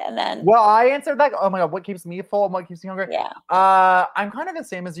quickly and then? Well, I answered that. Oh my God, what keeps me full and what keeps me hungry? Yeah. I'm kind of the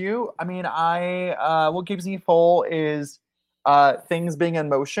same as you. I mean, what keeps me full is things being in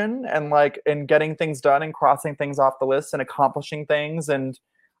motion and getting things done and crossing things off the list and accomplishing things and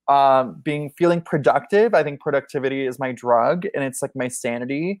feeling productive. I think productivity is my drug and it's like my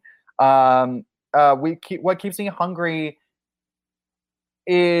sanity. What keeps me hungry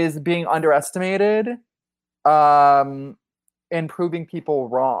is being underestimated and proving people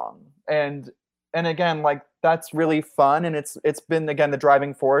wrong. And again, like that's really fun. And it's been, again, the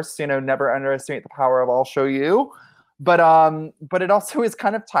driving force, never underestimate the power of I'll show you. But it also is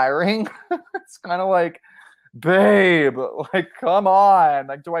kind of tiring. It's kind of like, babe, like, come on.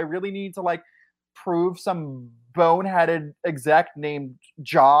 Like, do I really need to like prove some boneheaded exec named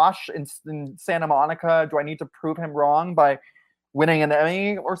Josh in Santa Monica? Do I need to prove him wrong by winning an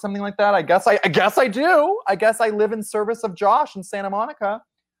Emmy or something like that? I guess I do. I guess I live in service of Josh in Santa Monica.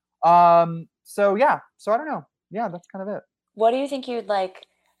 So I don't know. Yeah, that's kind of it. What do you think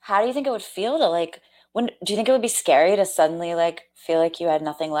how do you think it would feel to do you think it would be scary to suddenly feel like you had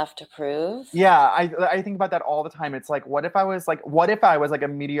nothing left to prove? Yeah, I think about that all the time. It's like, what if I was like a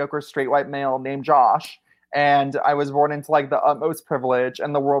mediocre straight white male named Josh and I was born into like the utmost privilege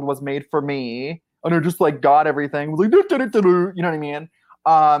and the world was made for me and I just like got everything. Like, you know what I mean?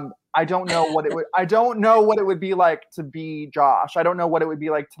 I don't know what it would be like to be Josh. I don't know what it would be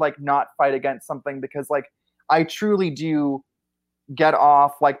like to like not fight against something because like I truly do get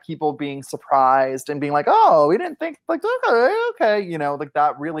off like people being surprised and being like, oh, we didn't think like okay, like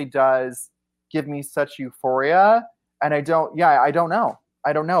that really does give me such euphoria. And I don't know.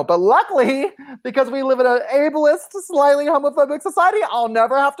 But luckily, because we live in an ableist, slightly homophobic society, I'll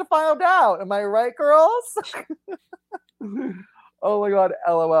never have to find out. Am I right, girls? Oh my God,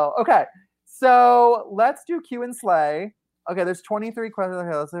 LOL. Okay, so let's do Q and Slay. Okay, there's 23 questions.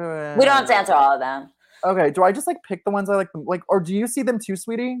 Okay, let's do it. We don't have to answer all of them. Okay, do I just like pick the ones I like, or do you see them too,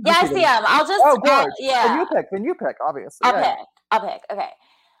 sweetie? Yeah, I see them. I'll just. Oh, good. Yeah. Then you pick. Obviously. I'll pick. Okay. Okay.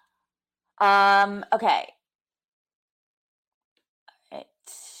 All right.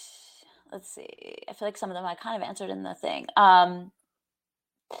 Let's see. I feel like some of them I kind of answered in the thing. The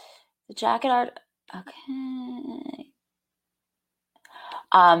jacket art. Okay.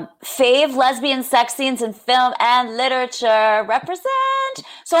 Fave lesbian sex scenes in film and literature. Represent.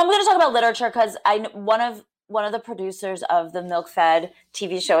 So I'm going to talk about literature because one of the producers of the Milk Fed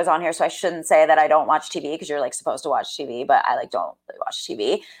TV show is on here, so I shouldn't say that I don't watch TV because you're like supposed to watch TV, but I like don't really watch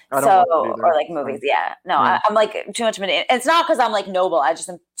TV. Or like movies. Yeah. No, yeah. I'm like too much of an. It's not because I'm like noble. I just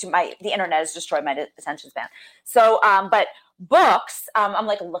am the internet has destroyed my attention span. So, but books. I'm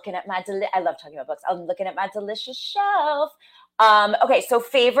like looking at my. I love talking about books. I'm looking at my delicious shelf. Okay, so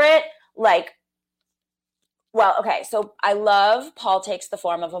favorite, so I love Paul Takes the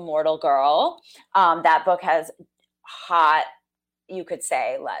Form of a Mortal Girl. That book has hot, you could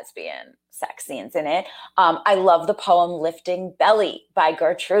say, lesbian sex scenes in it. I love the poem Lifting Belly by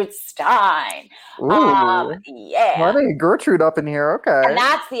Gertrude Stein. Ooh. Yeah. Funny, Gertrude up in here, okay. And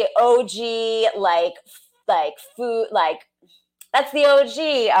that's the OG, food, that's the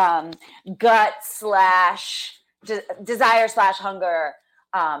OG gut / desire / hunger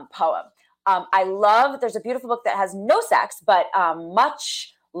poem. There's a beautiful book that has no sex, but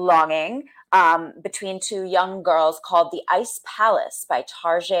much longing between two young girls called The Ice Palace by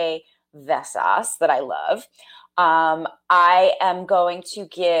Tarjei Vesas that I love. I am going to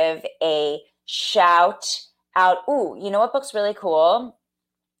give a shout out. Ooh, you know what book's really cool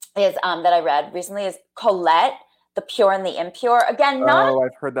is that I read recently is Colette, The Pure and the Impure. Again,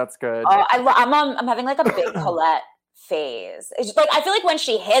 I've heard that's good. I'm having like a big Colette phase. It's just like I feel like when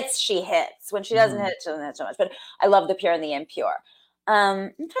she hits. When she doesn't hit, she doesn't hit so much. But I love The Pure and the Impure.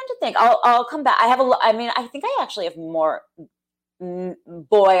 I'm trying to think. I'll come back. I think I actually have more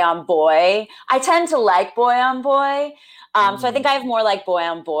boy on boy. I tend to like boy on boy. So I think I have more like boy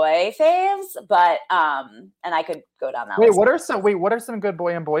on boy faves, but and I could go down that list. What are some good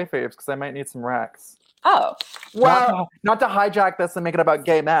boy on boy faves? Because I might need some racks. Oh, well, not to hijack this and make it about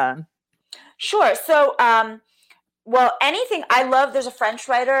gay men. Sure. So, well, anything. I love. There's a French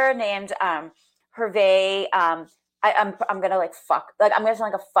writer named Hervé. I'm gonna I'm gonna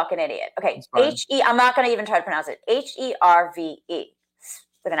sound like a fucking idiot. Okay, H-E. I'm not gonna even try to pronounce it. H-E-R-V-E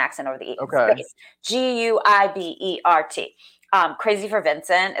with an accent over the E. Okay. G-U-I-B-E-R-T. Crazy for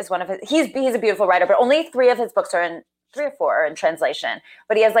Vincent is one of his. He's a beautiful writer, but only 3 of his books are in 3 or 4 are in translation.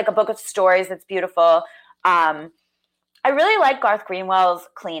 But he has like a book of stories that's beautiful. I really like Garth Greenwell's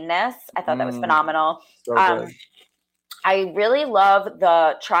Cleanness. I thought that was phenomenal. So good. I really love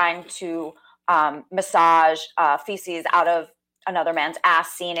the trying to massage feces out of another man's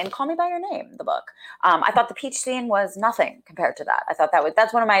ass scene in Call Me by Your Name, the book. I thought the peach scene was nothing compared to that. I thought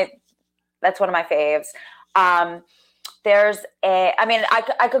that's one of my faves. There's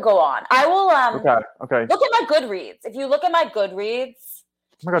I could go on. I will okay. Look at my Goodreads. If you look at my Goodreads.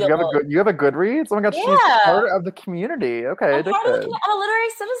 Oh my God, you have a Goodreads? Oh my God, she's part of the community. Okay, I'm a literary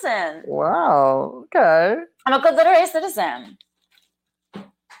citizen. Wow. Okay. I'm a good literary citizen.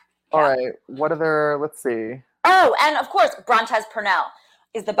 All right. What other? Let's see. Oh, and of course, Brontez Purnell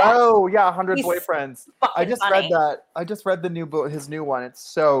is the best. Oh yeah, 100 Boyfriends. I just funny. read that. I just read the new book, his new one. It's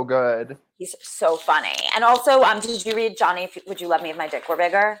so good. He's so funny. And also, did you read Johnny? Would You Love Me If My Dick Were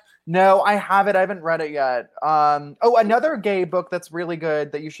Bigger? No, I haven't. I haven't read it yet. Another gay book that's really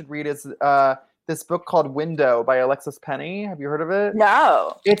good that you should read is this book called Window by Alexis Penny. Have you heard of it?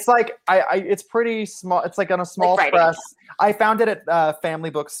 No. It's like it's pretty small. It's like on a small press. I found it at Family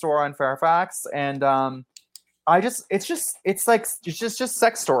Bookstore on Fairfax, and it's just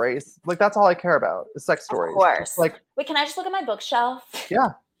sex stories. Like that's all I care about is sex stories. Of course. Like, wait, can I just look at my bookshelf?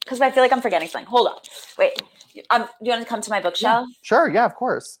 Yeah. Because I feel like I'm forgetting something. Hold on. Wait. Do you want to come to my bookshelf? Yeah. Sure. Yeah. Of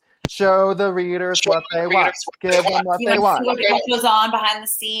course. Show the readers what they want. Give them what they want. What goes on behind the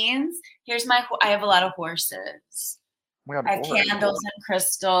scenes? Here's I have a lot of horses. I have candles and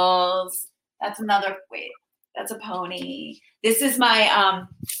crystals. That's another. Wait, that's a pony. This is my.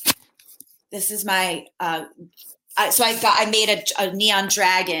 So I made a neon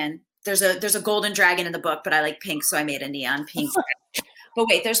dragon. There's a golden dragon in the book, but I like pink, so I made a neon pink. But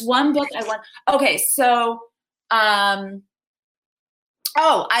wait, there's one book I want. Okay, so.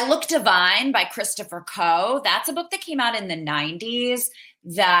 I Look Divine by Christopher Coe. That's a book that came out in the 90s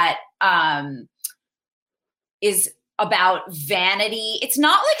that is about vanity. It's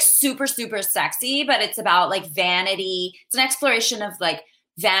not like super, super sexy, but it's about like vanity. It's an exploration of like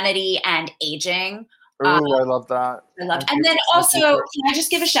vanity and aging. Ooh, I love that. And then also, can I just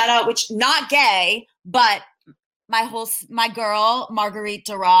give a shout out, which not gay, but my girl, Marguerite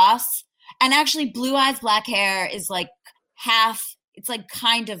Duras. And actually Blue Eyes, Black Hair is like it's like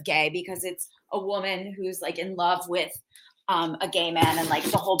kind of gay because it's a woman who's like in love with a gay man, and like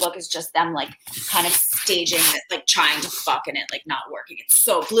the whole book is just them like kind of staging it, like trying to fuck and it like not working. It's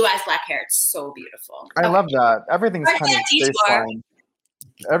so Blue Eyes, Black Hair. It's so beautiful. I love that. Everything's kind of baseline.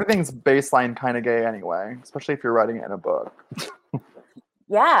 Everything's baseline kind of gay anyway, especially if you're writing it in a book.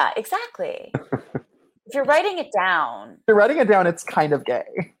 Yeah, exactly. If you're writing it down. It's kind of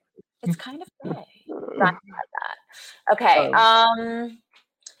gay. It's kind of gay. Not like that. Okay.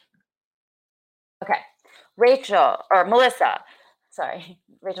 Okay. Rachel or Melissa. Sorry,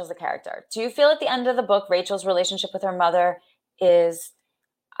 Rachel's the character. Do you feel at the end of the book, Rachel's relationship with her mother is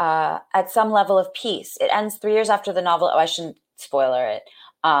at some level of peace? It ends 3 years after the novel. Oh, I shouldn't spoiler it.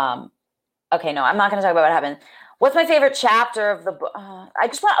 Okay, no, I'm not going to talk about what happened. What's my favorite chapter of the book?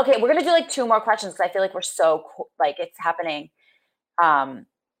 We're going to do like 2 more questions because I feel like we're so like it's happening.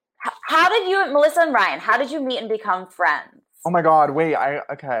 How did you, Melissa and Ryan, how did you meet and become friends? Oh my God, wait,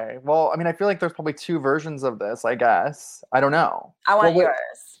 okay. Well, I mean, I feel like there's probably 2 versions of this, I guess. I don't know. I want yours.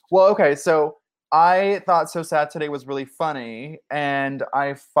 Well, okay, so I thought So Sad Today was really funny, and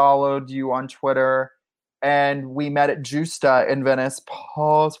I followed you on Twitter, and we met at Justa in Venice.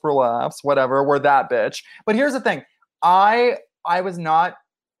 Pause for laughs, whatever, we're that bitch. But here's the thing. I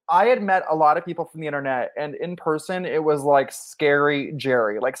had met a lot of people from the internet, and in person, it was like scary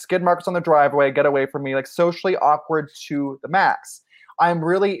Jerry, like skid marks on the driveway, get away from me, like socially awkward to the max. I'm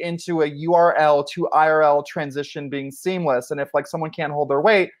really into a URL to IRL transition being seamless. And if like someone can't hold their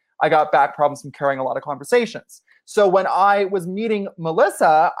weight, I got back problems from carrying a lot of conversations. So when I was meeting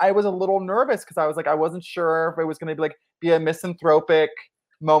Melissa, I was a little nervous because I was like, I wasn't sure if it was going to be a misanthropic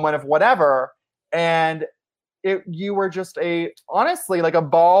moment of whatever. And you were just honestly like a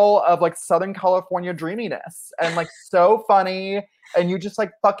ball of like Southern California dreaminess, and like so funny, and you just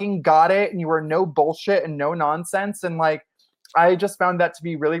like fucking got it, and you were no bullshit and no nonsense, and like I just found that to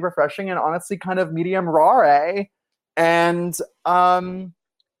be really refreshing and honestly kind of medium rare. And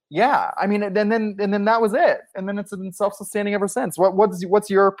yeah, I mean, and then that was it, and then it's been self-sustaining ever since. What's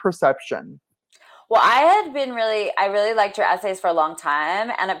your perception? Well, I really liked your essays for a long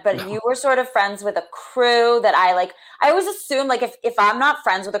time, but you were sort of friends with a crew that I always assume like if I'm not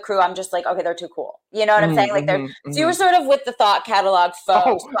friends with a crew, I'm just like, okay, they're too cool. You know what I'm saying? Like so you were sort of with the Thought Catalog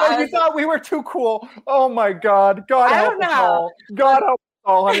folks. Oh, you thought we were too cool. Oh my God. God help us all. God help us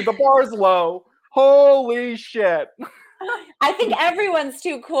all, honey. The bar's low. Holy shit. I think everyone's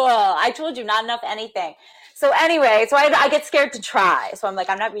too cool. I told you, not enough anything. So anyway, so I get scared to try. So I'm like,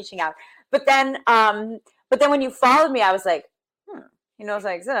 I'm not reaching out. But then when you followed me, I was like, he knows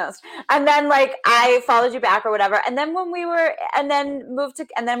I exist. And then like I followed you back or whatever. And then when I moved to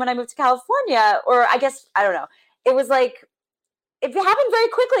California, or I guess, I don't know, it was like, it happened very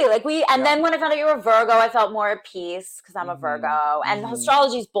quickly. Then when I found out you were a Virgo, I felt more at peace because I'm a Virgo. And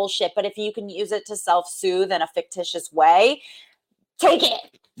astrology is bullshit, but if you can use it to self-soothe in a fictitious way, take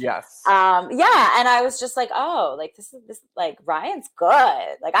it. Yes. Yeah. And I was just like, oh, like this like Ryan's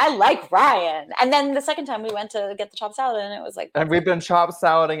good. Like I like Ryan. And then the second time we went to get the chopped salad, and it was like, and we've been chopped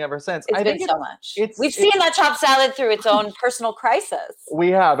salading ever since. It's been so much. We've seen that chopped salad through its own personal crisis. We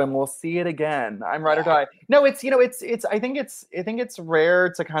have, and we'll see it again. I'm ride or die. No, it's I think it's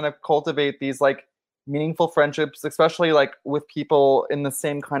rare to kind of cultivate these like meaningful friendships, especially like with people in the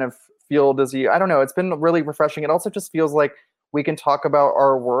same kind of field as you. I don't know. It's been really refreshing. It also just feels like we can talk about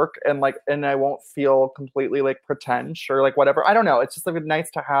our work and I won't feel completely like pretentious or like whatever. I don't know. It's just like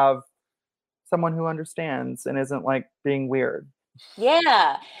nice to have someone who understands and isn't like being weird.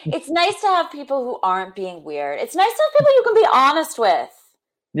 Yeah. It's nice to have people who aren't being weird. It's nice to have people you can be honest with.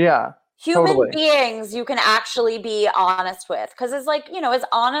 Yeah. Human beings you can actually be honest with. Because it's like, as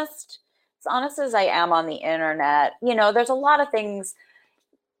honest as I am on the internet, there's a lot of things,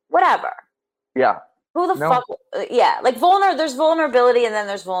 whatever. Yeah. Who the fuck? Yeah, like there's vulnerability and then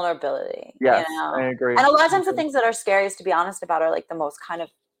there's vulnerability. Yes, I agree. And a lot of times the things that are scariest to be honest about are like the most kind of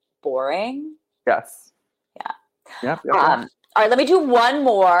boring. Yes. Yeah. Yep. All right, let me do one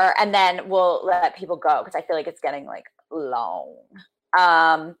more and then we'll let people go because I feel like it's getting like long.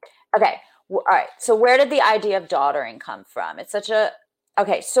 Okay. All right. So where did the idea of daughtering come from?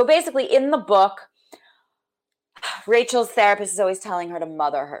 Okay. So basically in the book, Rachel's therapist is always telling her to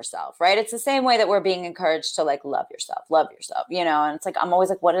mother herself, right? It's the same way that we're being encouraged to like love yourself, and it's like, I'm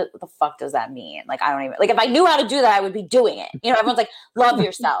always like, what the fuck does that mean? Like, I don't even, like, if I knew how to do that, I would be doing it. Everyone's like, love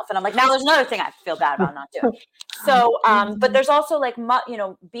yourself. And I'm like, now there's another thing I feel bad about not doing. So, but there's also like,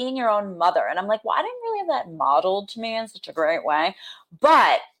 being your own mother. And I'm like, well, I didn't really have that modeled to me in such a great way.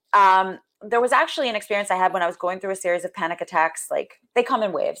 But, there was actually an experience I had when I was going through a series of panic attacks. Like they come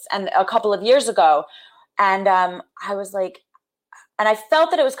in waves. And a couple of years ago, and I was like, and I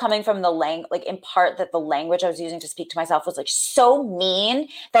felt that it was coming from like in part that the language I was using to speak to myself was like so mean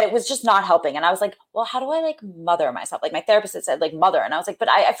that it was just not helping. And I was like, well, how do I like mother myself? Like my therapist had said like mother. And I was like, but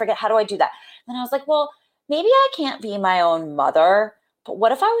I forget, how do I do that? And I was like, well, maybe I can't be my own mother, but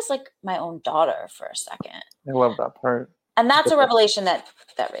what if I was like my own daughter for a second? I love that part. And that's a revelation that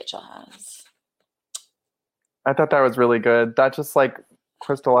Rachel has. I thought that was really good. That just like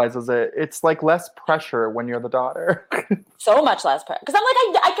crystallizes it. It's like less pressure when you're the daughter. So much less pressure. Because I'm like,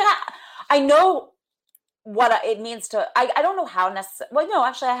 I know what it means to, I don't know how necessary. Well, no,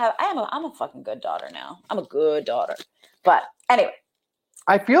 actually I'm a fucking good daughter now. I'm a good daughter. But anyway.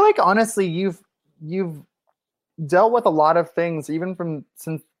 I feel like honestly, you've dealt with a lot of things, even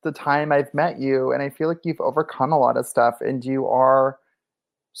since the time I've met you. And I feel like you've overcome a lot of stuff and you are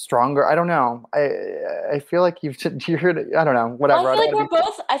stronger. I don't know. I feel like you're, I don't know, whatever. Well, I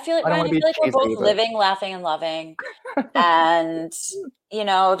feel like we're both living, laughing, and loving. And,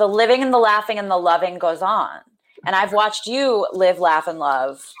 the living and the laughing and the loving goes on. And I've watched you live, laugh, and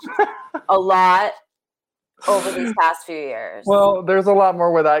love a lot over these past few years. Well, there's a lot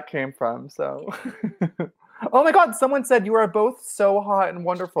more where that came from. So, oh my God, someone said you are both so hot and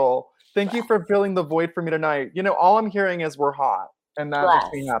wonderful. Thank you for filling the void for me tonight. All I'm hearing is we're hot. And that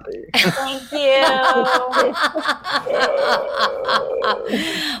makes me happy. Thank you.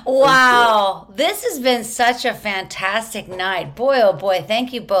 Wow. This has been such a fantastic night. Boy, oh boy.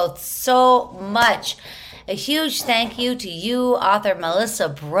 Thank you both so much. A huge thank you to you, author Melissa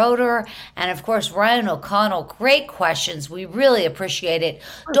Broder, and of course, Ryan O'Connell. Great questions. We really appreciate it.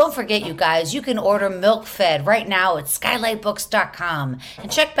 Don't forget, you guys, you can order Milk Fed right now at skylightbooks.com.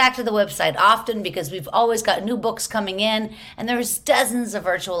 And check back to the website often because we've always got new books coming in, and there's dozens of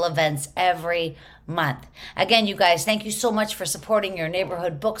virtual events every month. Again, you guys, thank you so much for supporting your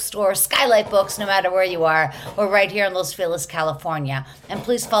neighborhood bookstore, Skylight Books, no matter where you are. We're right here in Los Feliz, California. And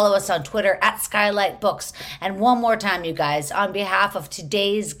please follow us on Twitter at Skylight Books. And one more time, you guys, on behalf of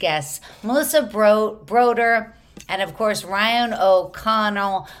today's guests, Melissa Broder, and of course, Ryan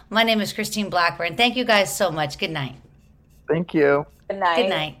O'Connell, my name is Christine Blackburn. Thank you guys so much. Good night. Thank you. Good night. Good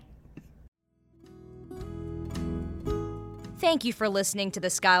night. Thank you for listening to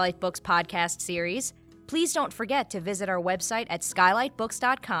the Skylight Books podcast series. Please don't forget to visit our website at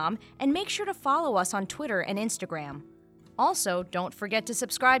skylightbooks.com and make sure to follow us on Twitter and Instagram. Also, don't forget to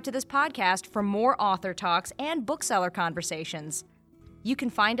subscribe to this podcast for more author talks and bookseller conversations. You can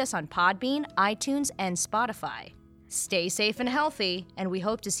find us on Podbean, iTunes, and Spotify. Stay safe and healthy, and we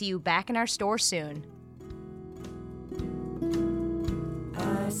hope to see you back in our store soon.